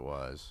that's what it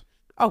was.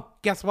 Oh,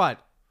 guess what?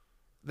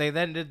 They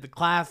then did the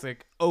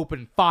classic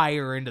open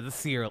fire into the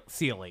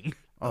ceiling.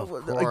 Of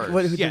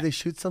course. Did they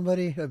shoot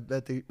somebody? I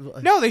bet they...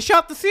 No, they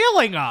shot the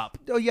ceiling up.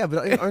 Oh, yeah,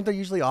 but aren't there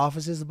usually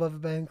offices above a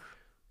bank?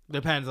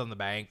 Depends on the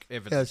bank.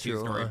 If it's a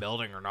two-story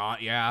building or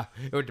not, yeah.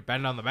 It would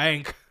depend on the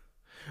bank.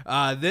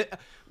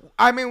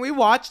 We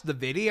watched the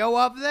video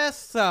of this,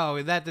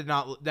 so that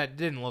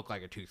didn't look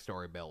like a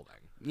two-story building.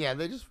 Yeah,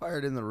 they just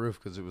fired in the roof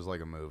because it was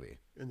like a movie.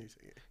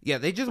 Yeah,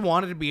 they just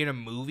wanted to be in a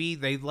movie.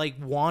 They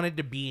wanted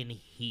to be in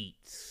heat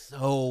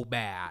so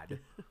bad.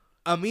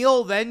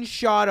 Emil then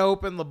shot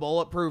open the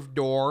bulletproof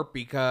door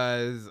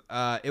because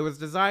it was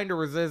designed to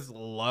resist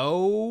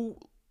low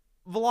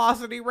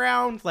velocity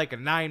rounds, like a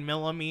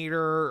 9mm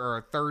or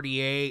a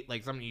 38,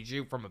 like something you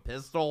shoot from a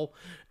pistol.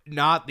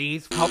 Not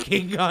these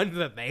fucking guns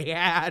that they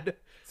had.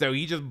 So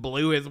he just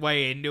blew his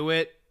way into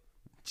it.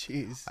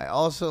 Jeez. I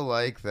also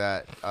like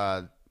that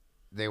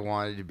they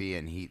wanted to be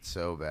in heat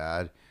so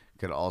bad.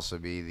 Could also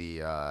be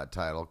the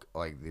title,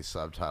 like the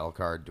subtitle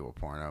card to a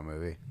porno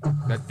movie.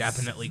 That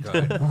definitely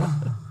could.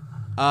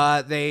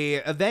 They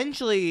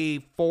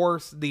eventually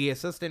forced the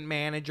assistant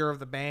manager of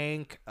the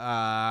bank,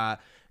 John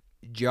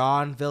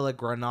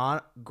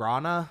Villagrana,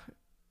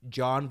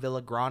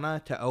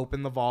 to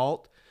open the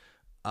vault.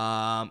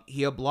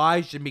 He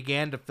obliged and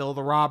began to fill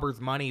the robber's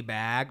money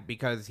bag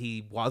because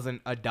he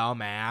wasn't a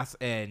dumbass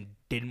and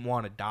didn't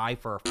want to die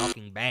for a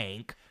fucking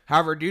bank.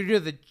 However, due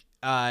to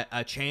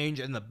a change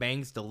in the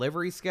bank's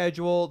delivery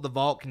schedule, the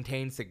vault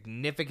contained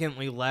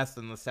significantly less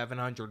than the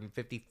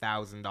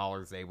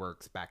 $750,000 they were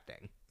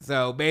expecting.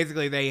 So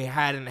basically, they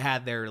hadn't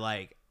had their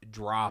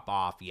drop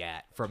off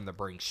yet from the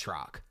Brinks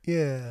truck.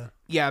 Yeah.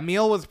 Yeah,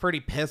 Emil was pretty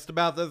pissed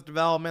about this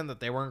development that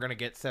they weren't going to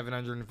get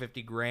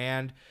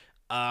 $750,000.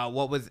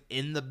 What was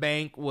in the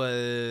bank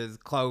was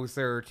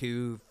closer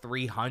to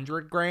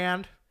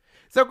 $300,000.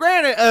 So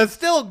granted,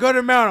 still a good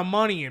amount of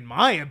money in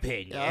my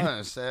opinion. Yeah, I was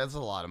gonna say that's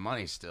a lot of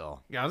money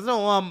still. Yeah, it's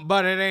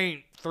but it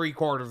ain't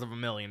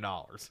 $750,000.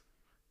 I was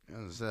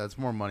gonna say that's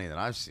more money than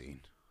I've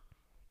seen.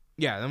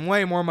 Yeah, then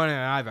way more money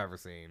than I've ever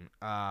seen.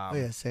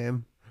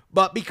 Sam.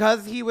 But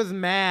because he was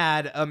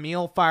mad,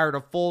 Emil fired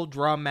a full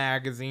drum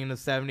magazine of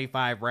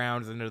 75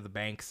 rounds into the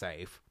bank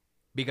safe.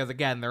 Because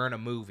again, they're in a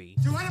movie.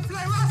 You wanna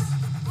play rough?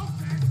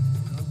 Okay.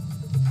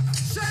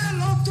 Say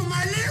hello to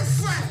my little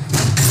friend.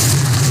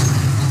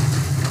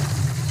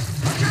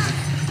 Okay.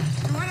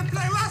 You wanna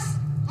play rough?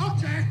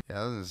 Okay.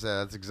 Yeah, I was gonna say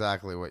that's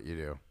exactly what you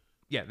do.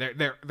 Yeah,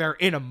 they're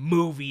in a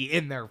movie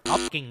in their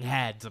fucking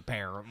heads,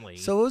 apparently.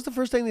 So what was the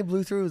first thing they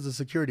blew through? It was the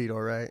security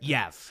door, right?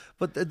 Yes.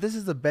 But this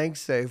is the bank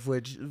safe,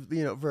 which,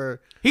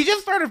 for... He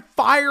just started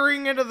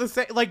firing into the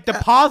safe,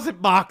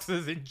 deposit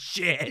boxes and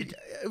shit.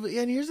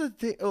 And here's the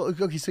thing. Oh,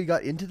 okay, so you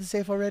got into the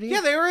safe already? Yeah,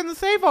 they were in the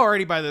safe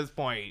already by this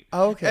point.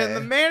 Okay. And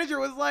the manager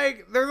was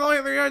like, there's only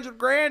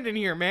 $300,000 in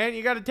here, man.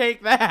 You got to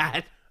take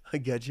that. I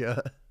get you.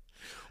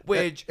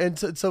 Which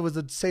so was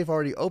the safe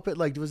already open?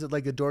 Was it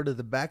like a door to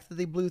the back that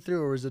they blew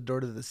through, or was it a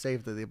door to the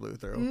safe that they blew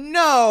through?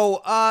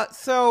 No.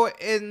 So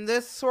in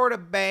this sort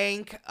of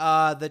bank,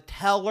 the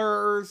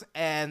tellers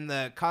and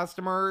the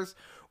customers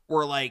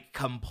were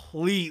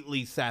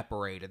completely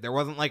separated. There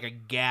wasn't a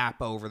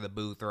gap over the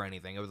booth or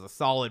anything. It was a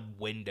solid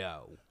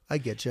window. I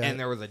get you. And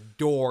there was a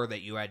door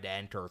that you had to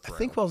enter through. I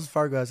think Wells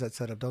Fargo has that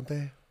set up, don't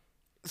they?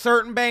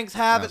 Certain banks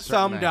have it,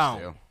 some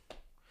don't. Do.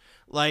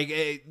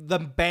 The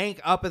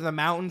bank up in the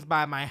mountains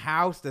by my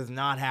house does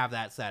not have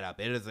that setup.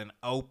 It is an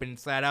open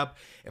setup.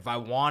 If I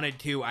wanted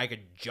to, I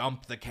could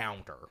jump the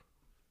counter.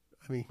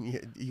 I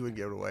mean, you wouldn't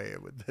get away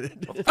with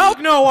it.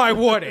 Fuck no, I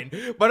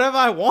wouldn't. But if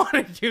I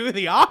wanted to,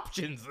 the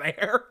option's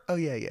there. Oh,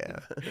 yeah.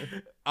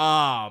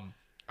 I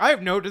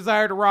have no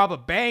desire to rob a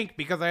bank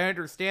because I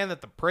understand that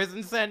the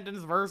prison sentence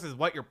versus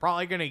what you're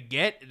probably going to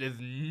get is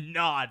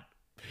not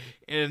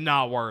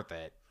worth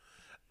it.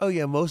 Oh,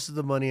 yeah, most of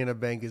the money in a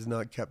bank is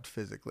not kept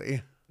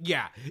physically.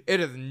 Yeah, it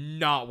is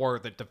not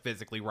worth it to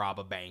physically rob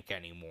a bank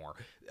anymore.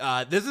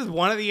 This is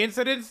one of the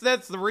incidents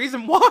that's the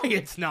reason why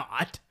it's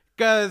not.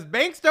 Because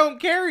banks don't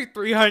carry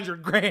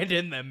 300 grand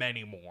in them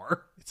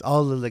anymore. It's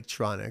all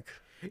electronic.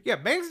 Yeah,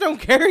 banks don't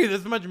carry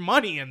this much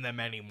money in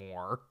them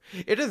anymore.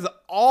 It is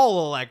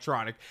all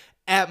electronic.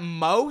 At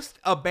most,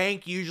 a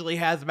bank usually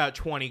has about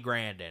 20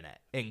 grand in it,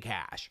 in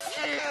cash.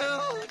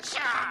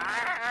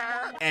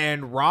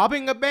 And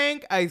robbing a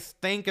bank, I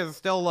think, is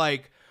still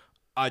like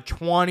a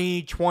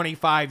 20,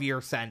 25-year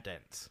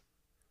sentence.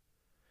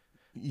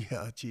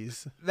 Yeah,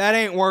 jeez. That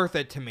ain't worth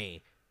it to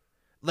me.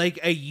 Like,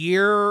 a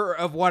year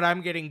of what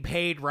I'm getting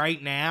paid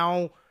right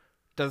now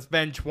to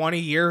spend 20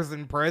 years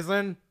in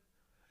prison?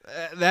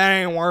 That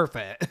ain't worth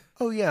it.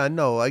 Oh, yeah,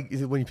 no.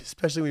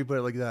 Especially when you put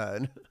it like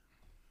that.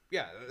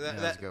 Yeah,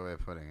 that's a good way of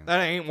putting it. That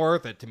ain't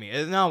worth it to me.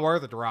 It's not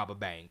worth it to rob a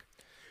bank.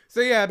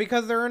 So, yeah,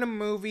 because they're in a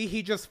movie,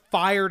 he just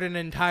fired an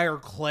entire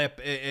clip,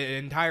 an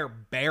entire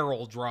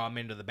barrel drum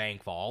into the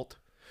bank vault.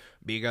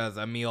 Because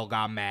Emil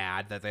got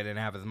mad that they didn't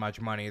have as much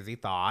money as he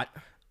thought.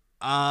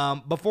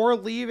 Before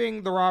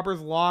leaving, the robbers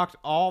locked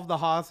all of the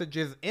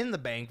hostages in the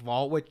bank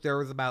vault, which there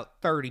was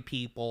about 30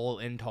 people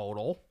in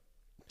total.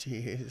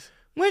 Jeez.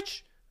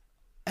 Which,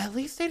 at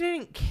least they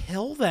didn't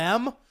kill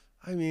them.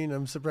 I mean,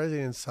 I'm surprised they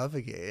didn't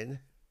suffocate.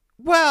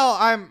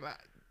 Well,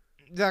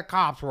 the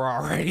cops were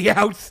already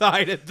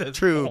outside at this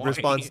point.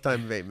 Response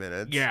time of 8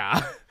 minutes.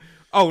 Yeah.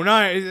 Oh,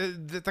 no,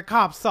 the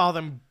cops saw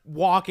them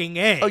walking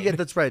in. Oh, yeah,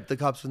 that's right. The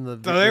cops from the...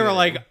 So they were,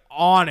 like,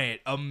 on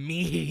it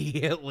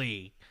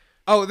immediately.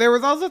 Oh, there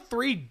was also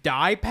 3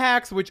 dye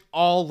packs, which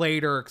all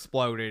later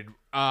exploded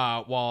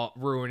while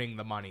ruining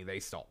the money they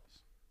stole.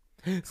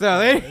 So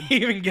they didn't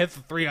even get the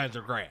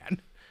 300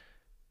 grand.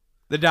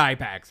 The dye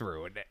packs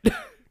ruined it.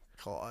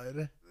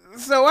 God.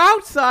 So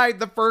outside,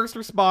 the first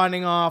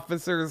responding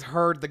officers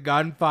heard the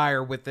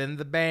gunfire within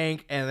the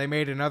bank, and they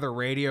made another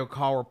radio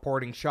call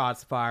reporting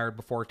shots fired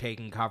before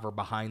taking cover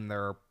behind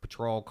their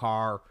patrol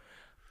car.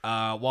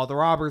 While the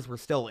robbers were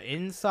still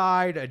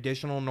inside,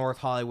 additional North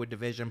Hollywood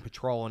Division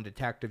patrol and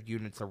detective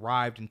units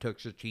arrived and took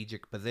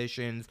strategic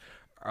positions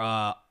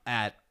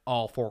at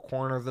all 4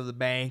 corners of the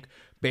bank,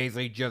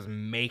 basically just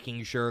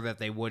making sure that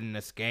they wouldn't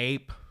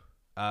escape,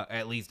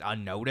 at least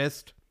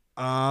unnoticed.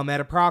 At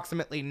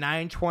approximately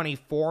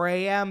 9:24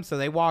 a.m., so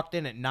they walked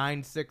in at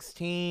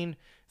 9:16.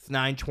 It's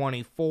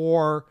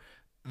 9:24.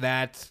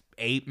 That's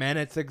 8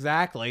 minutes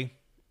exactly.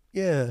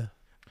 Yeah.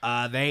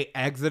 They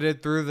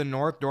exited through the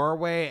north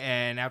doorway,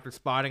 and after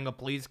spotting a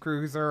police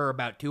cruiser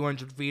about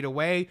 200 feet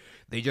away,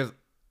 they just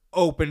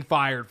opened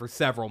fire for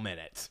several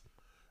minutes.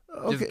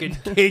 Okay.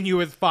 Just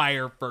continuous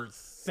fire for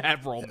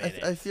several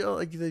minutes. I feel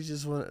like they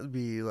just want to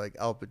be like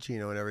Al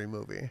Pacino in every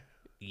movie.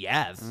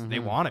 Yes, they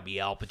want to be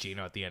Al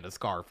Pacino at the end of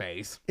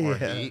Scarface. Or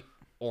Heat.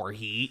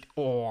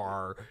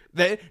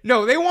 They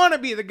want to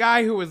be the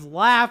guy who was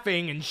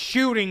laughing and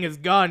shooting his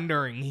gun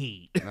during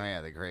Heat. Oh,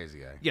 yeah, the crazy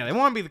guy. Yeah, they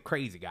want to be the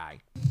crazy guy.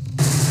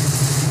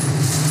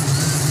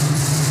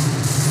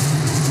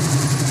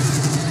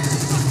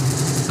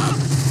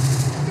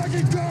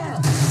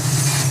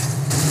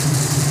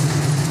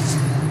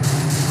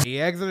 He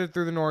exited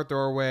through the north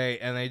doorway,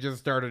 and they just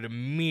started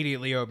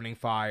immediately opening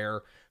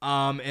fire.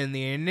 In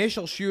the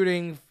initial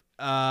shooting,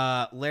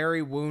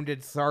 Larry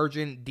wounded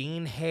Sergeant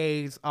Dean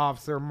Hayes,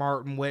 Officer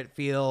Martin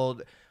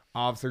Whitfield,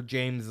 Officer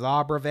James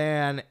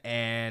Zobravan,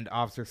 and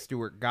Officer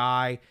Stuart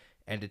Guy,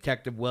 and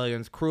Detective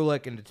Williams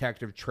Krulik and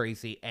Detective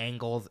Tracy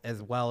Angles,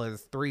 as well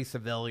as 3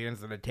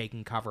 civilians that had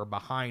taken cover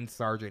behind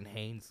Sergeant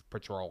Haynes'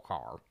 patrol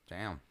car.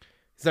 Damn.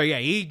 So yeah,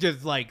 he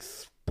just like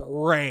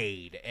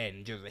sprayed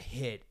and just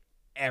hit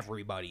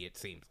everybody, it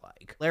seems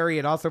like. Larry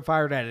had also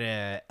fired at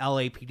a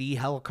LAPD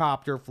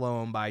helicopter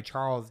flown by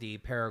Charles D.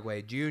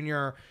 Paraguay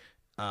Jr.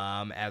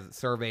 As it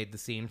surveyed the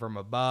scene from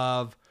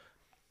above,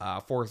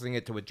 forcing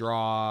it to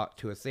withdraw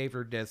to a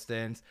safer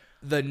distance.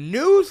 The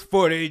news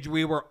footage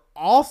we were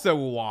also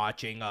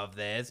watching of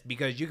this,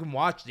 because you can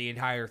watch the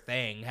entire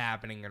thing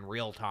happening in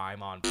real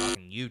time on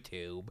fucking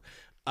YouTube.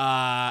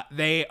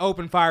 They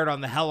opened fire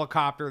on the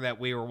helicopter that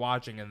we were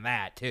watching in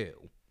that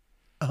too.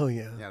 Oh,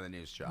 yeah. Yeah, the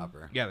news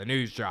chopper. Yeah, the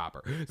news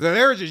chopper. So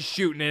they were just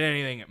shooting at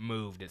anything that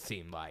moved, it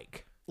seemed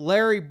like.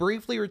 Larry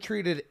briefly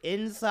retreated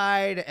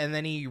inside, and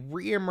then he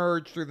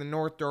reemerged through the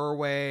north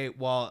doorway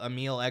while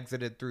Emil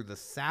exited through the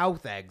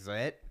south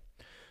exit.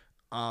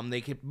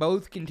 They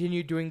both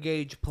continued to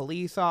engage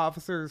police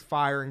officers,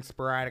 firing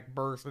sporadic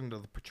bursts into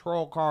the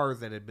patrol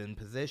cars that had been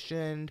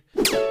positioned.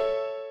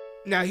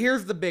 Now,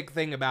 here's the big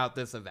thing about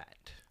this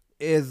event,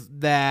 is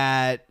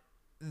that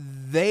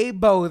they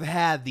both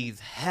had these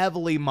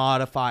heavily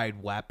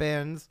modified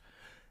weapons,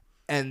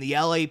 and the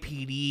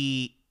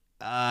LAPD,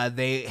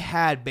 they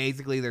had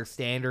basically their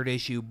standard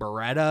issue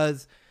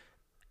Berettas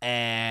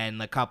and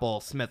a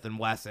couple Smith &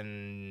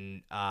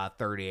 Wesson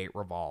 38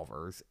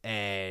 revolvers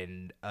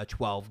and a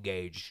 12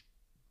 gauge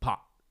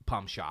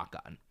pump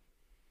shotgun.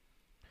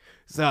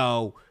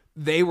 So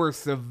they were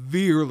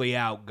severely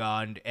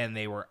outgunned, and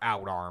they were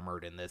out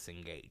armored in this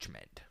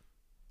engagement.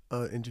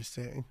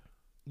 Interesting.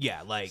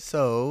 Yeah, like...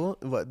 So,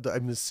 what?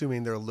 I'm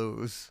assuming they're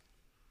loose.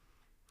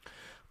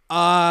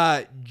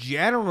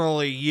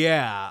 Generally,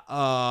 yeah.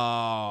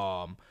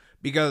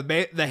 Because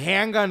the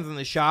handguns and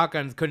the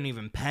shotguns couldn't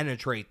even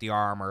penetrate the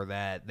armor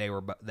that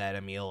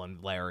Emil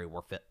and Larry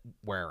were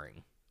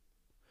wearing.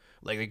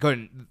 Like they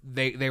couldn't.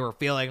 They were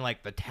feeling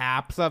like the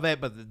taps of it,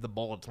 but the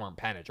bullets weren't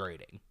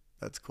penetrating.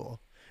 That's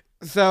cool.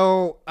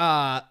 So,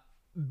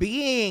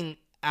 being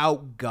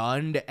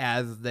outgunned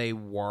as they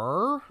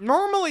were,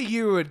 normally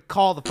you would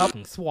call the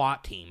fucking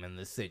SWAT team in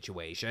this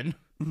situation.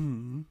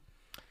 Mm-hmm.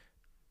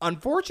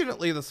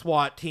 Unfortunately, the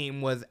SWAT team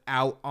was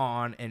out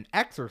on an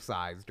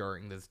exercise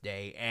during this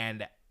day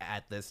and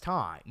at this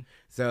time.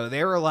 So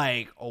they were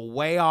like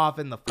way off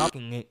in the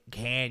fucking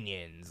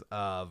canyons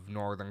of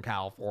Northern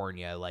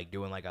California, like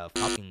doing like a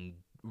fucking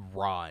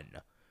run.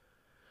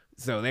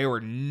 So they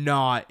were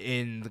not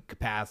in the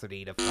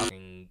capacity to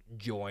fucking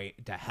join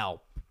to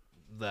help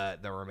the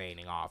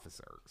remaining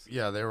officers.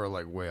 Yeah, they were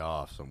like way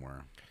off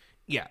somewhere.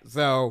 Yeah,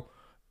 so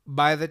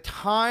by the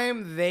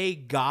time they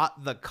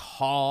got the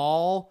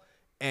call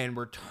and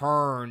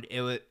returned,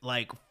 it was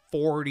like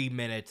 40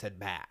 minutes had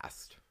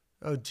passed.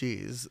 Oh,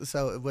 geez.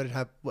 So what had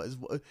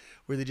happened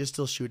were they just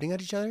still shooting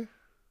at each other?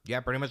 Yeah,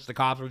 pretty much the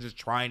cops were just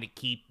trying to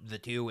keep the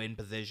two in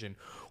position.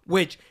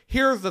 Which,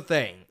 here's the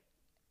thing.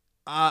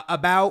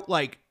 About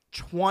like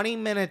 20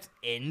 minutes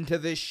into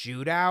this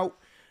shootout,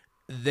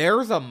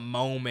 there's a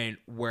moment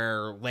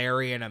where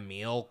Larry and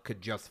Emil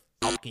could just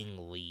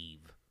fucking leave.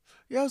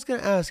 Yeah, I was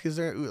gonna ask, is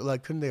there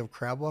like couldn't they have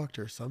crab walked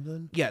or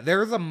something? Yeah,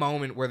 there's a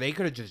moment where they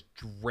could have just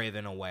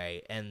driven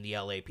away and the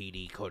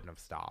LAPD couldn't have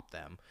stopped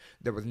them.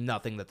 There was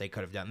nothing that they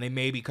could have done. They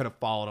maybe could have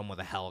followed them with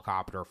a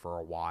helicopter for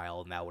a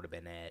while and that would have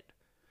been it.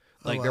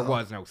 Like there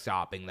was no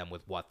stopping them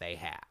with what they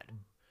had.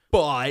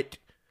 But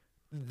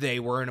they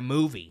were in a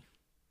movie.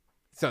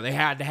 So they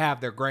had to have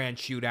their grand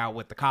shootout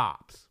with the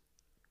cops.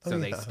 So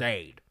they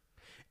stayed.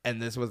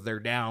 And this was their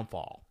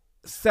downfall.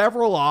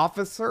 Several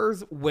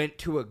officers went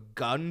to a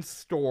gun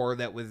store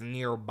that was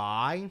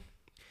nearby,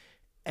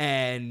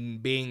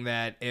 and being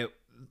that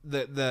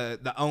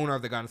the owner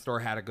of the gun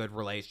store had a good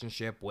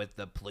relationship with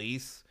the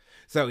police,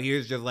 so he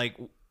was just like,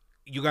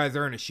 you guys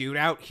are in a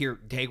shootout, here,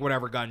 take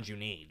whatever guns you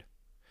need.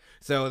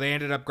 So they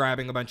ended up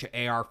grabbing a bunch of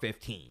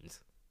AR-15s.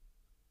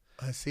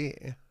 I see.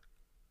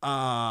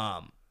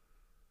 Now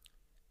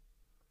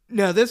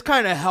this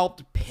kind of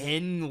helped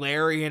pin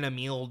Larry and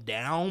Emil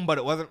down, but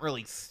it wasn't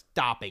really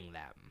stopping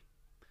them.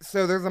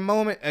 So there's a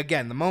moment,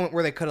 again, the moment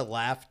where they could have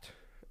left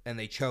and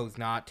they chose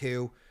not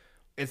to.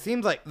 It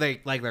seems like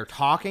they're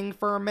talking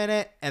for a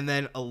minute and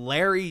then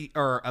Larry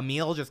or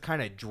Emil just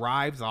kind of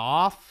drives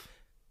off.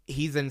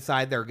 He's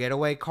inside their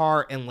getaway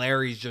car and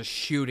Larry's just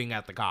shooting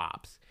at the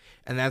cops.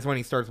 And that's when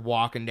he starts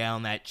walking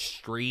down that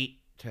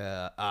street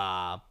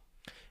to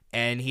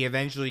and he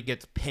eventually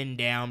gets pinned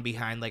down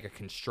behind like a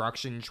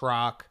construction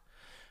truck.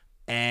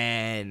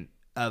 And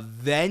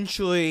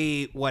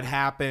eventually what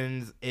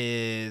happens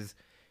is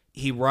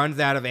he runs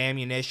out of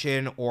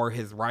ammunition or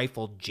his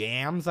rifle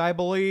jams, I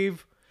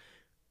believe.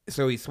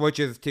 So he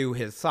switches to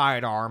his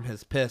sidearm,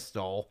 his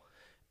pistol,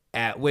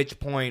 at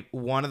which point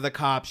one of the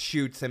cops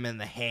shoots him in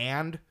the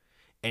hand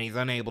and he's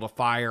unable to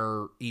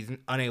fire. He's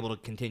unable to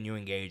continue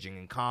engaging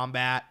in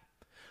combat.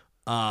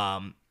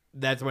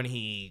 That's when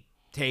he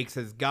takes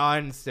his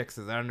gun, sticks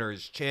it under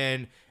his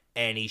chin,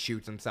 and he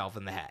shoots himself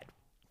in the head.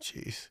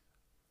 Jeez.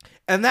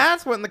 And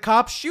that's when the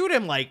cops shoot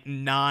him like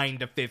 9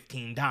 to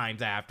 15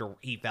 times after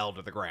he fell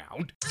to the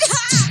ground.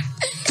 Stop!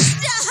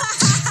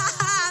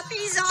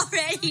 He's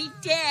already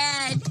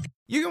dead.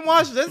 You can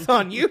watch this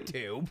on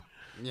YouTube.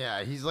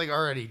 Yeah, he's like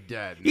already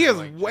dead. He is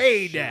like,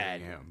 way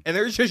dead. And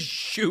they're just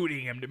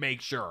shooting him to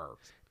make sure.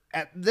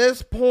 At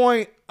this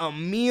point,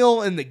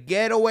 Emil in the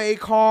getaway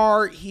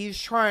car, he's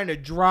trying to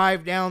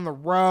drive down the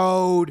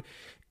road.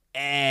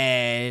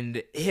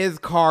 And his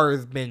car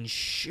has been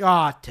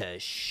shot to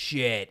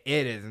shit.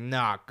 It is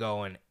not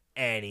going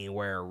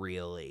anywhere,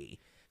 really.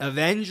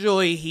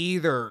 Eventually, he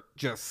either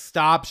just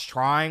stops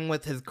trying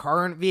with his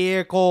current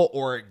vehicle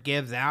or it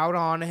gives out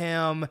on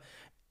him.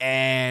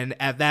 And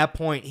at that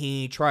point,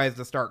 he tries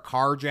to start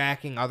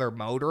carjacking other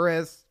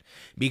motorists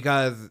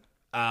because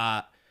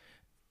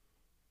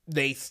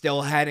they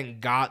still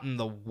hadn't gotten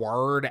the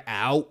word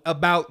out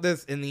about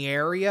this in the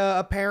area,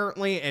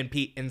 apparently,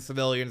 and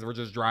civilians were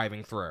just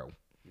driving through.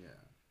 Yeah.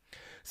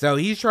 So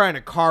he's trying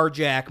to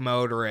carjack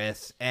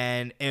motorists,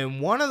 and in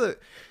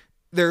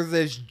there's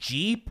this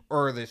Jeep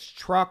or this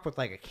truck with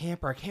like a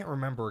camper. I can't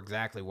remember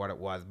exactly what it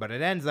was, but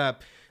it ends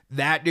up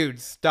that dude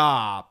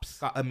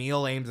stops.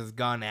 Emil aims his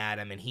gun at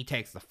him, and he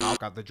takes the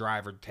fuck off. The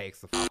driver takes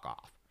the fuck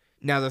off.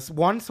 Now, this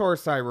one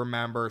source I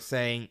remember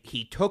saying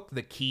he took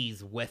the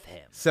keys with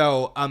him.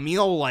 So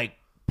Emil like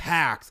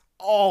packs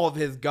all of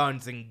his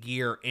guns and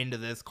gear into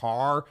this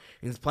car.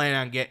 He's planning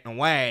on getting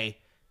away,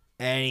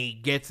 and he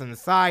gets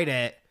inside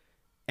it,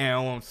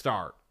 and it won't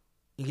start.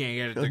 You can't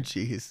get it. Oh,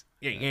 jeez.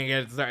 Yeah, you can't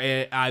get it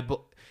started.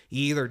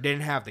 He either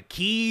didn't have the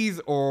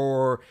keys,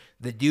 or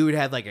the dude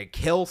had like a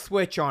kill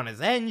switch on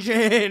his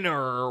engine,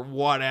 or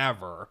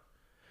whatever.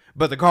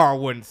 But the car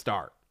wouldn't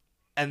start,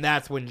 and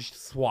that's when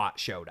SWAT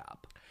showed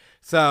up.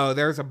 So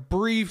there's a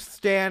brief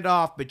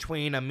standoff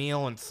between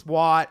Emil and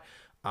SWAT.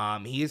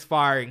 He's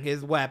firing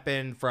his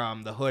weapon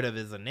from the hood of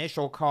his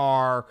initial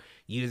car,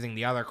 using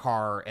the other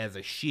car as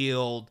a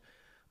shield.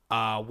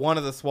 One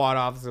of the SWAT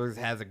officers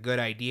has a good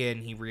idea,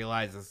 and he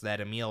realizes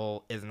that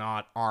Emil is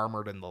not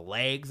armored in the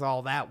legs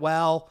all that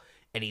well,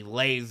 and he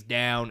lays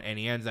down, and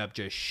he ends up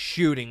just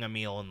shooting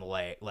Emil in the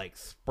leg, like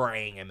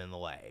spraying him in the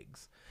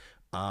legs.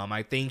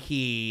 I think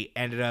he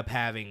ended up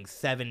having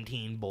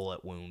 17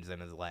 bullet wounds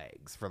in his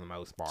legs for the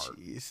most part.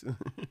 Jeez.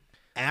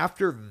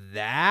 After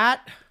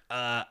that,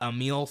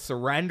 Emil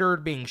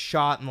surrendered, being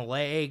shot in the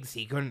legs.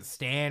 He couldn't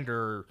stand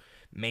or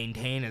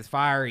maintain his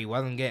fire. He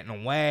wasn't getting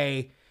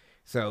away.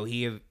 So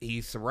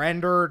he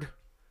surrendered.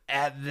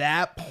 At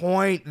that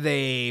point,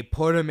 they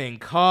put him in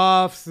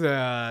cuffs.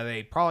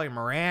 They probably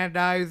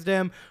Mirandized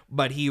him,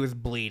 but he was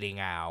bleeding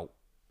out.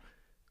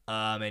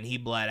 And he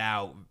bled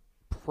out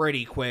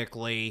pretty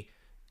quickly.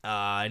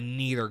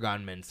 Neither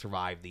gunman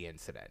survived the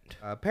incident.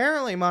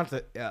 Apparently,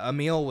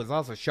 Emil was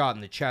also shot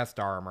in the chest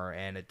armor,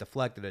 and it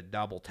deflected a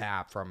double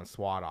tap from a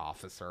SWAT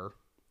officer.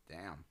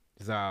 Damn.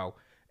 So,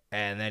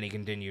 and then he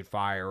continued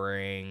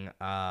firing.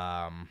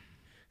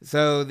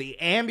 So the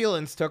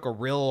ambulance took a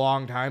real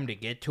long time to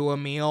get to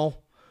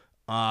Emil,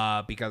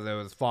 because it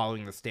was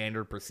following the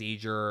standard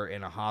procedure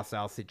in a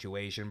hostile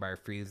situation by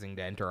refusing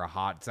to enter a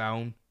hot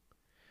zone.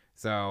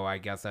 So I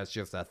guess that's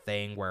just a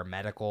thing where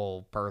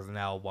medical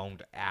personnel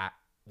won't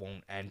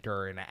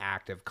enter in an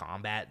active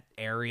combat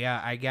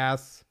area, I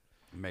guess.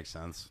 Makes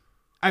sense.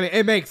 I mean,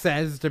 it makes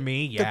sense to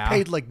me, yeah. They're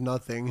paid like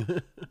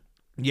nothing.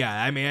 Yeah,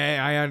 I mean,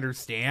 I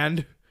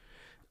understand.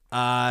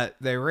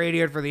 They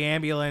radioed for the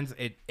ambulance.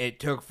 It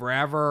took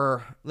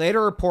forever.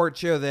 Later reports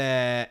show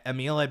that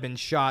Emil had been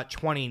shot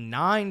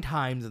 29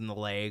 times in the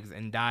legs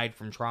and died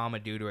from trauma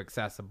due to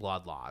excessive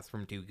blood loss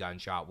from 2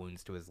 gunshot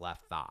wounds to his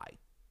left thigh.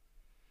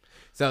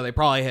 So they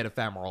probably hit a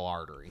femoral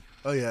artery.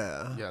 Oh,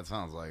 yeah. Yeah, it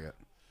sounds like it.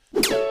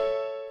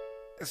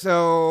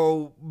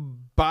 So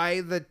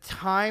by the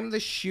time the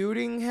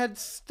shooting had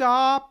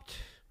stopped,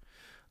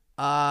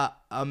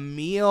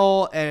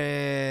 Emil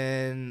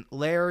and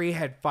Larry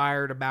had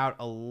fired about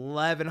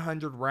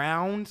 1,100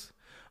 rounds,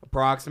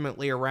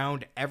 approximately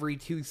around every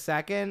 2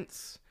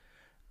 seconds.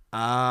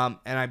 And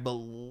I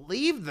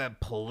believe the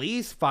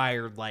police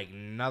fired like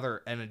an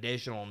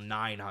additional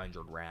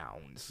 900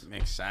 rounds.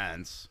 Makes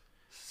sense.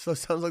 So it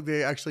sounds like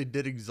they actually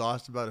did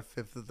exhaust about a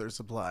fifth of their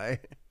supply.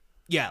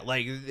 Yeah,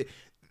 like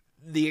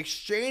the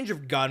exchange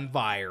of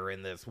gunfire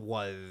in this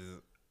was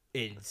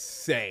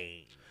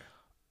insane.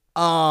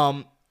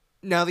 Now,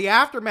 the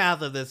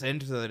aftermath of this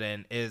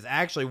incident is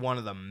actually one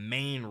of the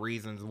main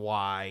reasons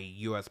why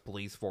U.S.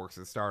 police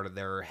forces started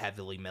their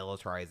heavily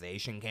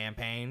militarization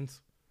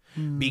campaigns.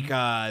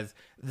 Because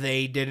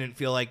they didn't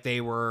feel like they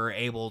were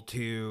able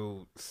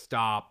to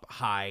stop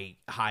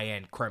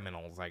high-end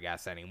criminals, I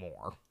guess,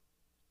 anymore.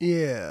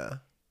 Yeah.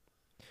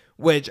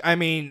 Which, I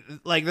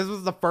mean, like, this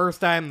was the first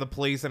time the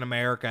police in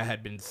America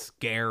had been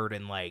scared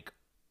in, like,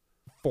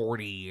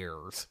 40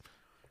 years.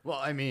 Well,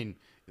 I mean,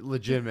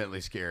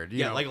 legitimately scared.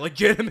 You know, like,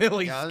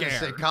 legitimately I was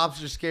scared. gonna say,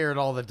 cops are scared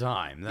all the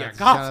time. That's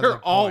cops kind of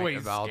are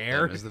always about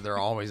scared. Them, is that they're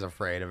always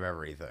afraid of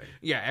everything.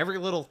 Yeah, every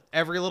little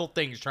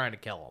thing's trying to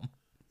kill them.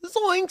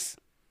 Zoinks!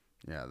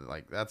 Yeah,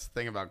 like, that's the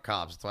thing about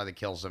cops. That's why they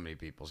kill so many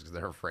people, because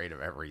they're afraid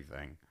of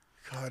everything.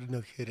 God,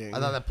 no kidding. I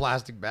thought that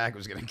plastic bag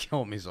was going to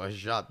kill me, so I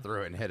shot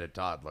through it and hit a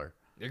toddler.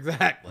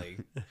 Exactly.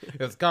 It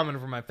was coming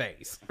from my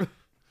face.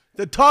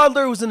 The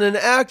toddler was in an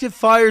active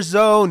fire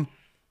zone.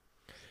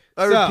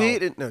 I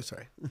repeat it. No,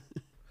 sorry.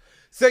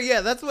 So, yeah,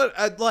 that's what,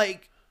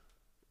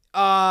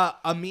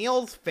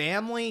 Emil's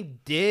family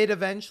did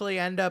eventually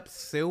end up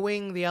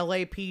suing the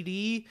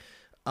LAPD,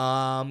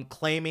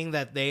 claiming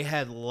that they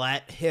had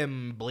let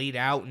him bleed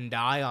out and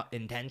die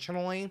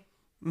intentionally.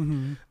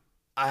 Mm-hmm.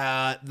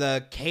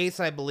 The case,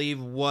 I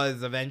believe,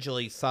 was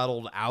eventually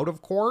settled out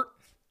of court.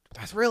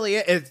 That's really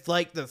it. It's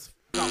like this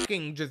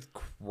fucking just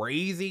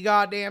crazy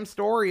goddamn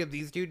story of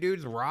these two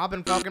dudes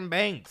robbing fucking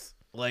banks.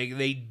 Like,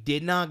 they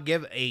did not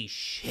give a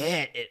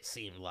shit, it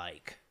seemed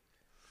like.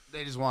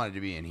 They just wanted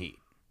to be in heat.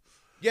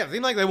 Yeah, it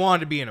seemed like they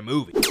wanted to be in a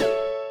movie.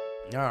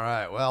 All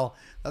right, well,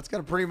 that's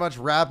going to pretty much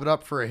wrap it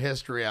up for a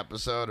history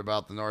episode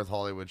about the North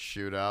Hollywood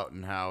shootout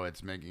and how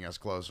it's making us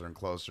closer and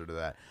closer to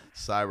that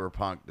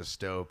cyberpunk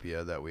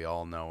dystopia that we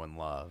all know and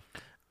love.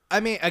 I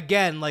mean,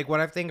 again, like,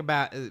 what I think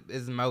about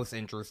is most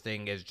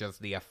interesting is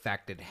just the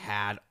effect it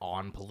had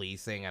on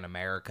policing and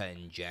America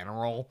in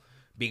general.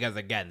 Because,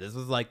 again, this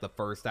was, like, the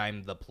first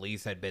time the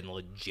police had been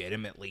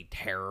legitimately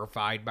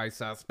terrified by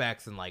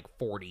suspects in, like,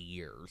 40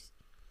 years.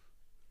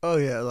 Oh,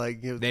 yeah,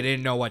 like... They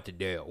didn't know what to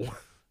do.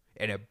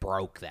 And it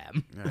broke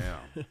them.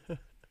 Yeah.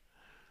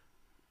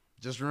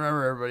 Just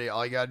remember, everybody,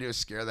 all you got to do is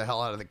scare the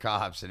hell out of the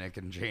cops, and it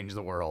can change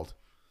the world.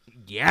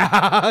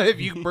 Yeah,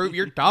 if you prove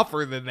you're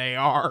tougher than they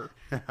are.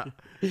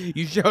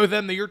 You show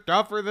them that you're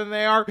tougher than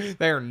they are,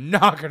 they're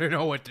not going to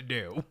know what to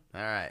do.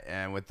 All right,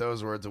 and with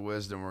those words of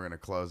wisdom, we're going to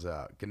close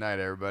out. Good night,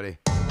 everybody.